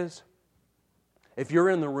fact is, if you're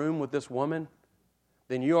in the room with this woman,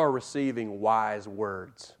 then you are receiving wise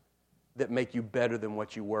words that make you better than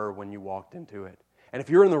what you were when you walked into it. And if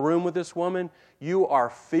you're in the room with this woman, you are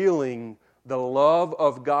feeling the love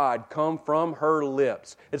of God come from her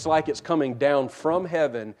lips. It's like it's coming down from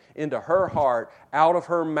heaven into her heart, out of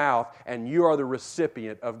her mouth, and you are the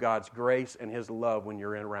recipient of God's grace and His love when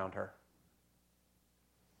you're in around her.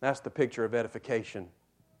 That's the picture of edification.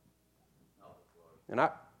 And I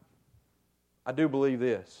do believe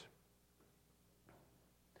this.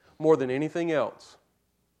 More than anything else,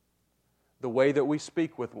 the way that we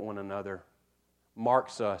speak with one another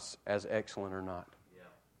marks us as excellent or not.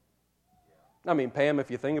 I mean, Pam,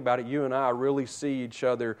 if you think about it, you and I really see each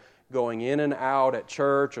other going in and out at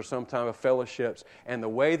church or some time of fellowships, and the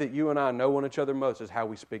way that you and I know one each other most is how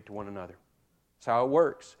we speak to one another. It's how it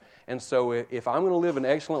works. And so if I'm going to live an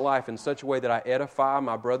excellent life in such a way that I edify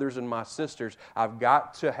my brothers and my sisters, I've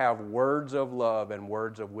got to have words of love and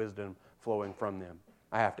words of wisdom flowing from them.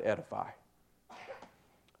 I have to edify.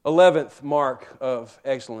 11th mark of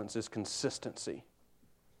excellence is consistency.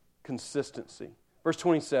 Consistency. Verse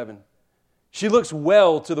 27, she looks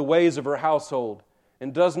well to the ways of her household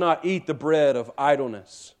and does not eat the bread of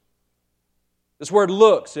idleness. This word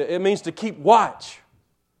looks, it means to keep watch.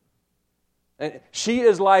 And she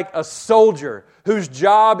is like a soldier whose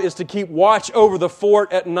job is to keep watch over the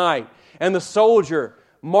fort at night. And the soldier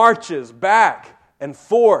marches back and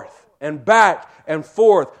forth and back and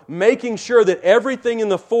forth, making sure that everything in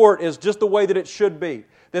the fort is just the way that it should be.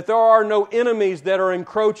 That there are no enemies that are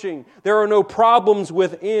encroaching. There are no problems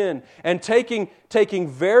within. And taking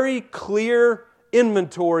very clear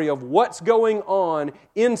inventory of what's going on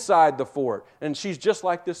inside the fort. And she's just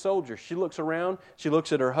like this soldier. She looks around. She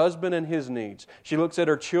looks at her husband and his needs. She looks at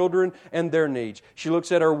her children and their needs. She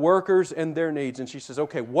looks at her workers and their needs. And she says,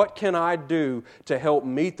 okay, what can I do to help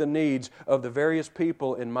meet the needs of the various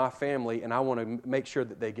people in my family? And I want to make sure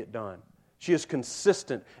that they get done. She is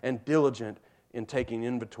consistent and diligent in taking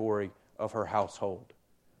inventory of her household.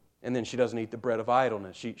 And then she doesn't eat the bread of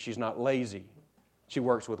idleness. She's not lazy. She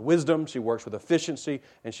works with wisdom, she works with efficiency,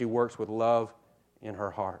 and she works with love in her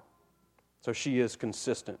heart. So she is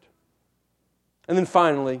consistent. And then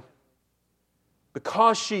finally,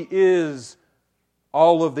 because she is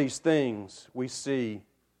all of these things, we see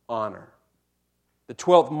honor. The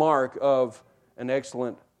 12th mark of an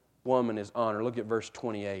excellent woman is honor. Look at verse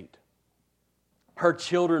 28. Her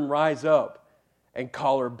children rise up and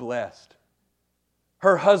call her blessed.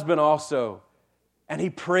 Her husband also, and he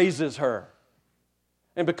praises her.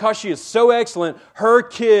 And because she is so excellent, her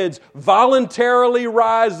kids voluntarily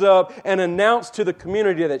rise up and announce to the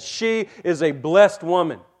community that she is a blessed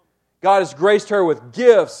woman. God has graced her with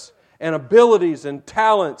gifts and abilities and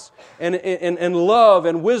talents and love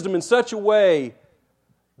and wisdom in such a way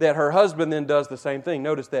that her husband then does the same thing.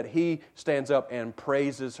 Notice that he stands up and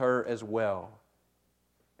praises her as well.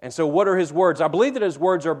 And so what are his words? I believe that his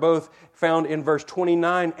words are both found in verse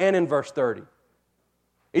 29 and in verse 30.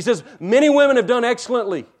 He says, many women have done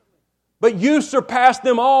excellently, but you surpass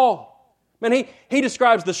them all. Man, he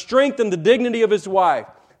describes the strength and the dignity of his wife.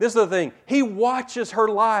 This is the thing. He watches her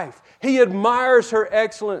life. He admires her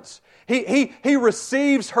excellence. He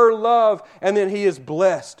receives her love, and then he is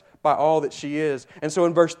blessed by all that she is. And so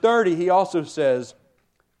in verse 30, he also says,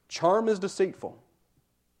 charm is deceitful.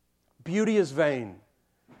 Beauty is vain.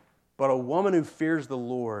 But a woman who fears the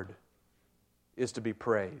Lord is to be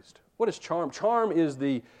praised. What is charm? Charm is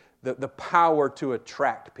the power to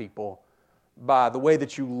attract people by the way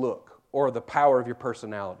that you look or the power of your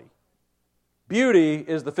personality. Beauty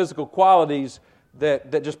is the physical qualities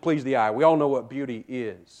that just please the eye. We all know what beauty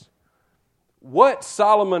is. What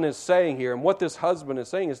Solomon is saying here and what this husband is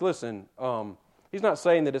saying is, listen, he's not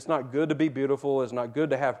saying that it's not good to be beautiful, it's not good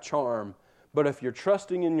to have charm, but if you're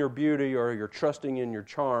trusting in your beauty or you're trusting in your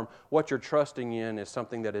charm, what you're trusting in is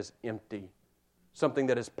something that is empty. Something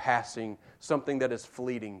that is passing, something that is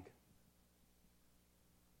fleeting.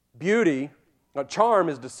 Charm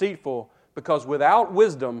is deceitful because without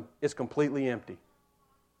wisdom, it's completely empty.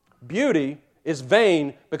 Beauty is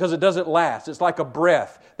vain because it doesn't last. It's like a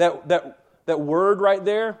breath. That word right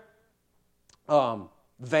there,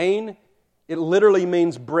 vain, it literally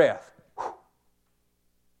means breath.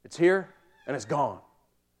 It's here and it's gone.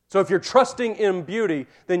 So if you're trusting in beauty,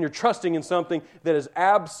 then you're trusting in something that is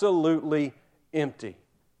absolutely empty.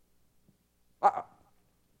 I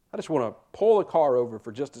just want to pull the car over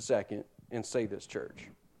for just a second and say this, church.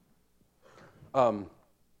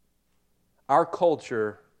 Our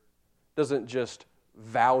culture doesn't just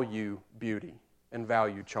value beauty and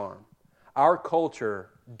value charm. Our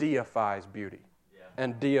culture deifies beauty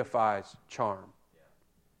and deifies charm.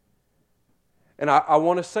 And I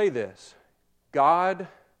want to say this. God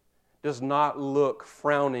does not look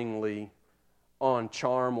frowningly on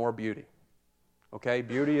charm or beauty. Okay,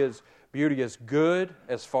 beauty is good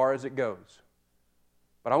as far as it goes.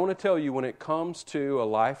 But I want to tell you, when it comes to a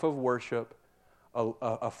life of worship,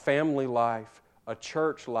 a family life, a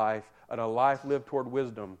church life, and a life lived toward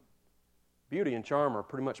wisdom, beauty and charm are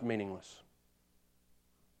pretty much meaningless.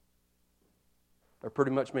 They're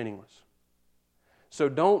pretty much meaningless. So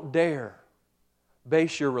don't dare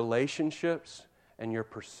base your relationships and your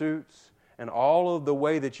pursuits and all of the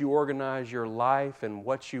way that you organize your life and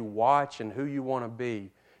what you watch and who you want to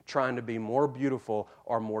be, trying to be more beautiful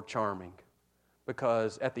or more charming.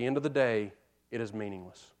 because at the end of the day, it is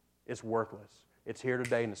meaningless. It's worthless. It's here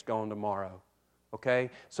today and it's gone tomorrow. Okay?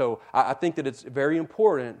 So I think that it's very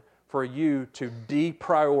important for you to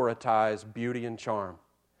deprioritize beauty and charm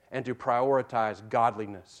and to prioritize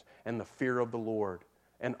godliness and the fear of the Lord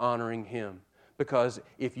and honoring Him. Because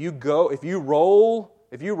if you roll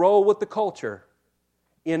with the culture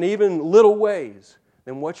in even little ways,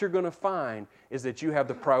 then what you're going to find is that you have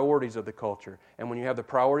the priorities of the culture. And when you have the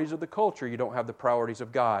priorities of the culture, you don't have the priorities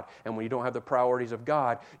of God. And when you don't have the priorities of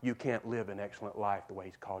God, you can't live an excellent life the way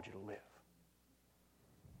He's called you to live.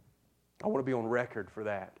 I want to be on record for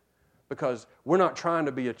that. Because we're not trying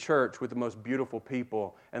to be a church with the most beautiful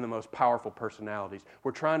people and the most powerful personalities.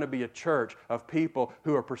 We're trying to be a church of people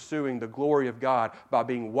who are pursuing the glory of God by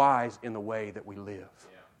being wise in the way that we live.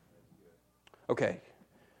 Okay.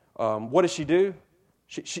 What does she do?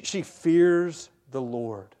 She fears the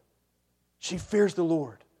Lord. She fears the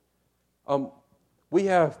Lord. We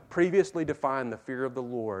have previously defined the fear of the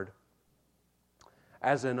Lord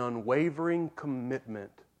as an unwavering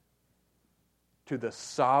commitment to the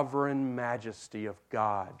sovereign majesty of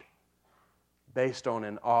God based on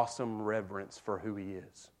an awesome reverence for who He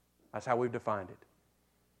is. That's how we've defined it.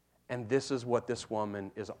 And this is what this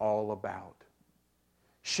woman is all about.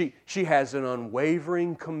 She has an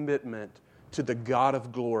unwavering commitment to the God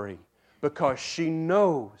of glory because she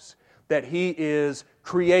knows that He is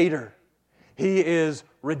Creator. He is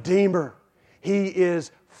Redeemer. He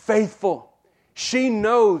is faithful. She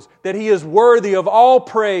knows that He is worthy of all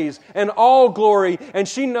praise and all glory, and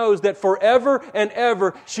she knows that forever and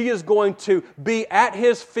ever she is going to be at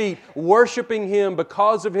His feet worshiping Him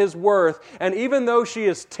because of His worth. And even though she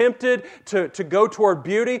is tempted to go toward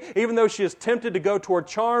beauty, even though she is tempted to go toward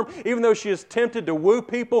charm, even though she is tempted to woo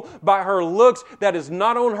people by her looks, that is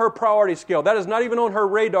not on her priority scale. That is not even on her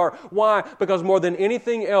radar. Why? Because more than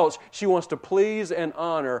anything else, she wants to please and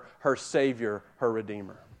honor her Savior, her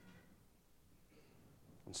Redeemer.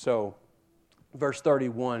 So, verse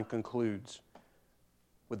 31 concludes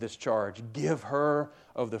with this charge. Give her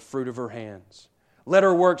of the fruit of her hands. Let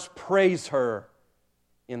her works praise her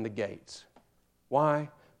in the gates.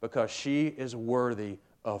 Why? Because she is worthy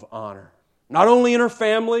of honor. Not only in her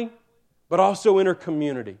family, but also in her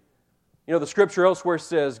community. You know, the Scripture elsewhere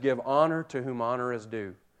says, give honor to whom honor is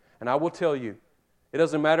due. And I will tell you, it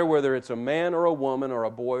doesn't matter whether it's a man or a woman or a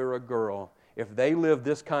boy or a girl, if they live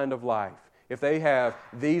this kind of life, if they have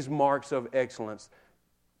these marks of excellence,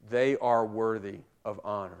 they are worthy of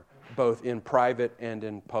honor, both in private and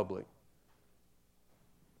in public.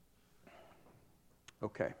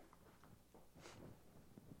 Okay.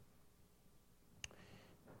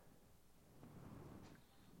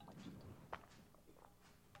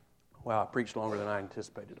 Wow, I preached longer than I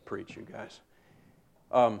anticipated to preach, you guys.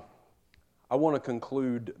 I want to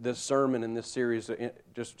conclude this sermon in this series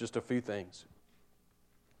just a few things.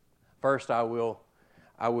 First, I will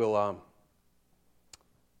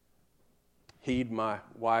heed my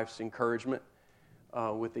wife's encouragement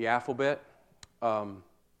with the alphabet. One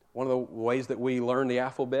of the ways that we learn the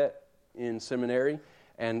alphabet in seminary,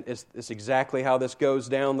 and it's exactly how this goes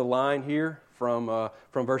down the line here from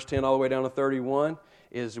verse 10 all the way down to 31,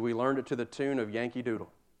 is we learned it to the tune of Yankee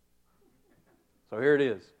Doodle. So here it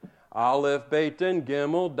is. Aleph, Bet, and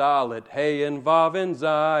Gimel, Dalet, Hey, and Vav, and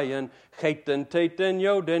Zayin, Chet, and Tet, and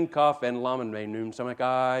Yod, and Kaf, and Lam, and Mem, Nun, Samek,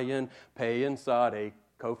 Ayin, Pei, and Sade,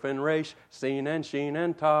 Kof, and Resh, Sin, and Shin,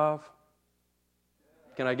 and Tav.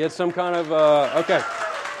 Can I get some kind of, okay.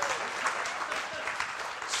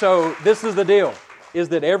 So this is the deal, is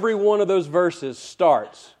that every one of those verses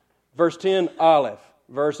starts. Verse 10, Aleph.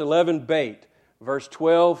 Verse 11, Bet. Verse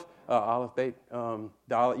 12, Aleph, Bet,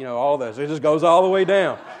 Dalet, all those. It just goes all the way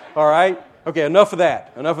down. All right? Okay, enough of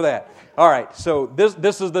that. All right, so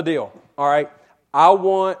this is the deal. All right? I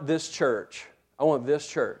want this church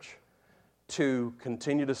to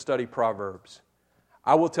continue to study Proverbs.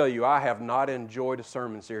 I will tell you, I have not enjoyed a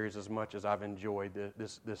sermon series as much as I've enjoyed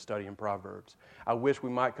this study in Proverbs. I wish we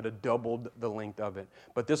could have doubled the length of it.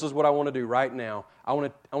 But this is what I want to do right now. I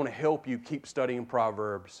want to help you keep studying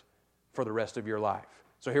Proverbs for the rest of your life.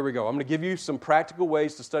 So here we go. I'm going to give you some practical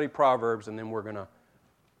ways to study Proverbs, and then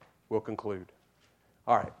we'll conclude.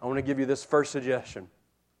 All right, I want to give you this first suggestion.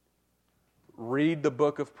 Read the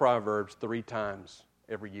book of Proverbs 3 times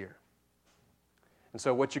every year. And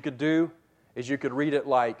so what you could do is you could read it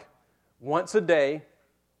like once a day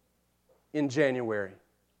in January.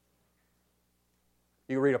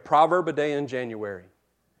 You could read a proverb a day in January.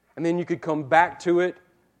 And then you could come back to it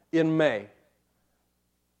in May.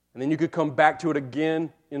 And then you could come back to it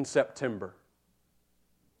again in September.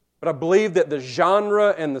 But I believe that the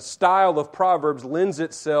genre and the style of Proverbs lends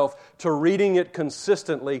itself to reading it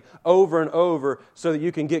consistently over and over so that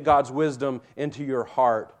you can get God's wisdom into your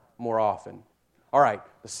heart more often. All right,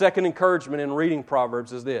 the second encouragement in reading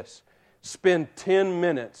Proverbs is this. Spend 10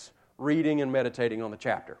 minutes reading and meditating on the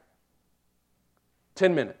chapter.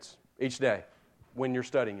 10 minutes each day when you're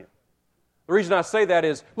studying it. The reason I say that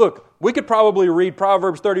is, look, we could probably read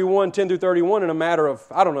Proverbs 31, 10 through 31 in a matter of,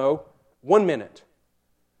 1 minute.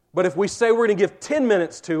 But if we say we're going to give 10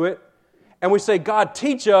 minutes to it, and we say, God,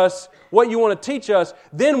 teach us what you want to teach us,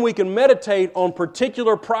 then we can meditate on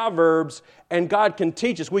particular proverbs, and God can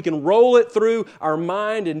teach us. We can roll it through our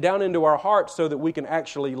mind and down into our heart so that we can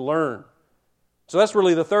actually learn. So that's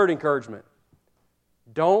really the third encouragement.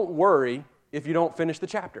 Don't worry if you don't finish the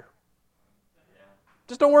chapter.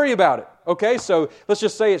 Just don't worry about it. Okay, so let's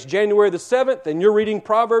just say it's January the 7th, and you're reading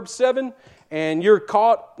Proverbs 7, and you're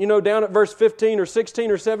caught, down at verse 15 or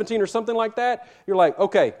 16 or 17 or something like that. You're like,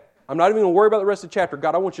 okay, I'm not even going to worry about the rest of the chapter.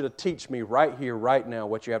 God, I want you to teach me right here, right now,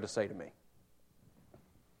 what you have to say to me.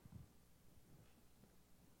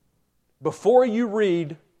 Before you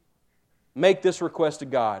read, make this request to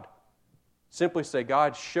God. Simply say,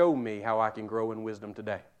 God, show me how I can grow in wisdom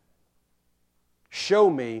today. Show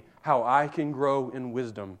me how I can grow in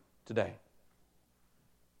wisdom today.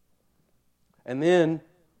 And then,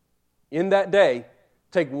 in that day,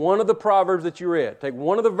 take one of the Proverbs that you read, take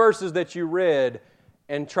one of the verses that you read,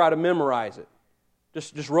 and try to memorize it.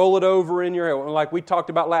 Just roll it over in your head, like we talked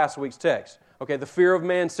about last week's text. Okay, the fear of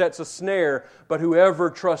man sets a snare, but whoever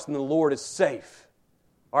trusts in the Lord is safe.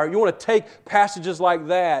 All right, you want to take passages like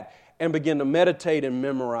that and begin to meditate and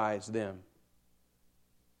memorize them.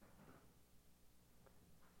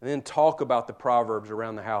 And then talk about the Proverbs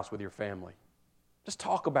around the house with your family. Just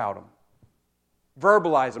talk about them.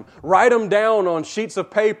 Verbalize them. Write them down on sheets of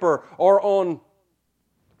paper or on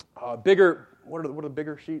bigger, what are the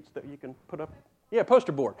bigger sheets that you can put up? Yeah,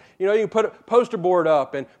 poster board. You can put a poster board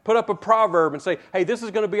up and put up a proverb and say, hey, this is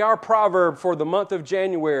going to be our proverb for the month of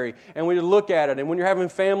January. And we look at it. And when you're having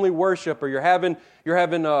family worship or you're having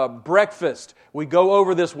breakfast, we go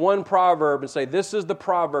over this one proverb and say, this is the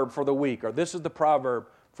proverb for the week, or this is the proverb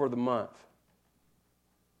for the month.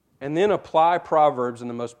 And then apply Proverbs in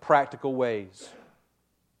the most practical ways.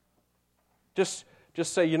 Just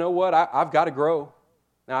say, you know what, I've got to grow.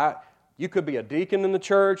 Now, you could be a deacon in the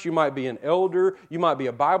church, you might be an elder, you might be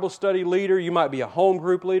a Bible study leader, you might be a home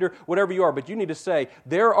group leader, whatever you are, but you need to say,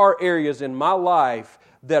 there are areas in my life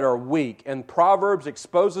that are weak, and Proverbs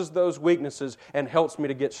exposes those weaknesses and helps me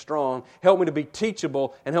to get strong, help me to be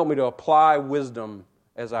teachable, and help me to apply wisdom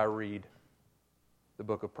as I read the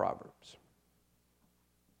book of Proverbs.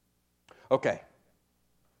 Okay.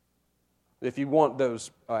 If you want those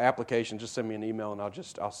applications, just send me an email and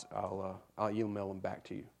I'll email them back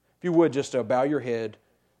to you. If you would, just bow your head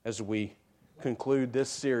as we conclude this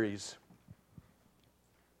series.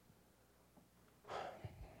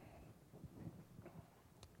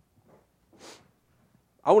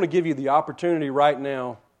 I want to give you the opportunity right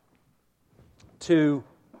now to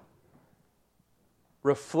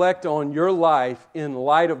reflect on your life in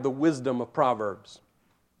light of the wisdom of Proverbs.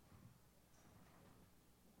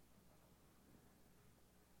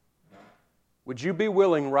 Would you be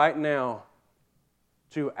willing right now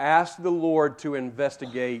to ask the Lord to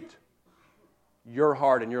investigate your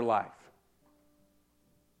heart and your life?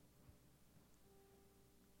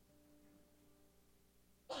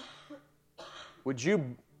 Would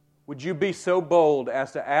you be so bold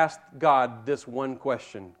as to ask God this one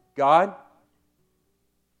question? God,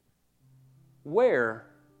 where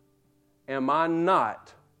am I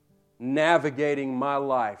not navigating my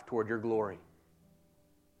life toward your glory?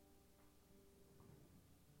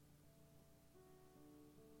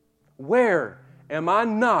 Where am I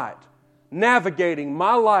not navigating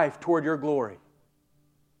my life toward your glory?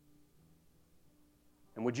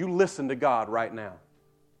 And would you listen to God right now?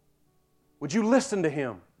 Would you listen to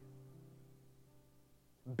Him?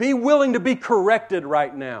 Be willing to be corrected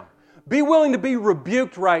right now. Be willing to be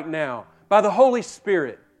rebuked right now by the Holy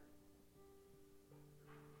Spirit.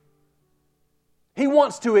 He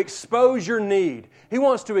wants to expose your need. He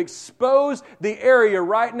wants to expose the area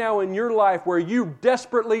right now in your life where you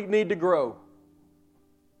desperately need to grow.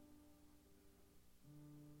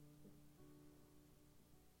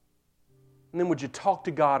 And then would you talk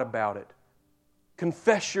to God about it?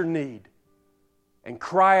 Confess your need and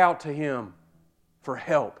cry out to Him for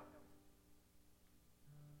help.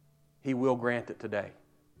 He will grant it today.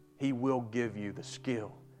 He will give you the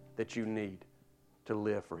skill that you need to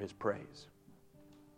live for His praise.